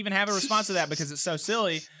difficult to even have a response to that because it's so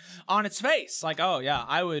silly on its face. Like, oh yeah,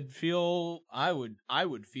 I would feel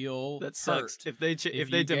that sucks. hurt If they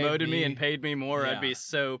demoted me and paid me more, I'd be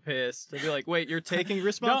so pissed. I'd be like, wait, you're taking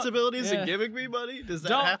responsibilities and giving me money? Does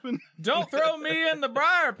that happen? Don't throw me in the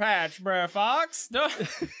briar patch, Brer Fox.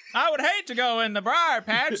 I would hate to go in the briar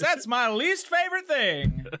patch. That's my least favorite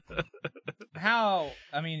thing.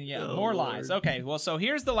 More lies. Okay, well, so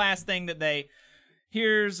here's the last thing that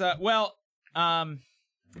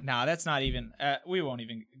no, that's not even, we won't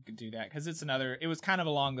even do that because it was kind of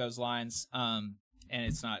along those lines, and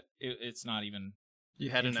it's not even You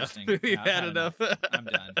had enough. interesting. You No, had enough.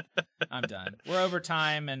 I'm done. We're over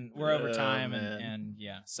time, and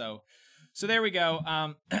yeah, so there we go.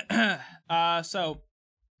 So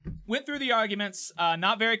went through the arguments,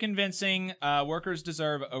 not very convincing. Workers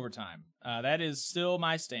deserve overtime. That is still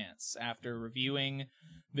my stance after reviewing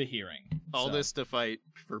the hearing. All this to fight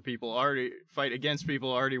against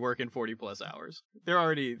people already working 40+ hours. They're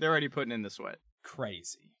already putting in the sweat.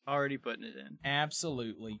 Crazy. Already putting it in.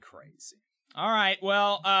 Absolutely crazy. All right.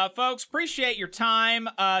 Well, folks, appreciate your time.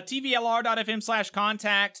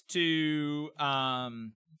 TVLR.fm/contact to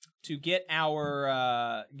get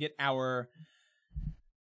our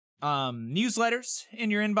newsletters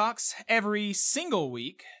in your inbox every single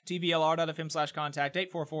week. TVLR.fm/contact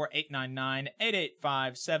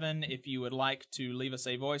 844-899-8857. If you would like to leave us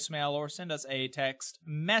a voicemail or send us a text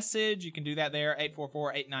message, you can do that there.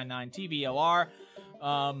 844-899-TVLR.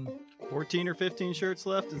 14 or 15 shirts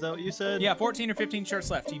left. Is that what you said? Yeah, 14 or 15 shirts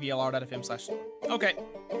left. TVLR.fm/. Okay.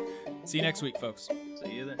 See you next week, folks.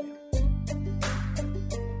 See you then.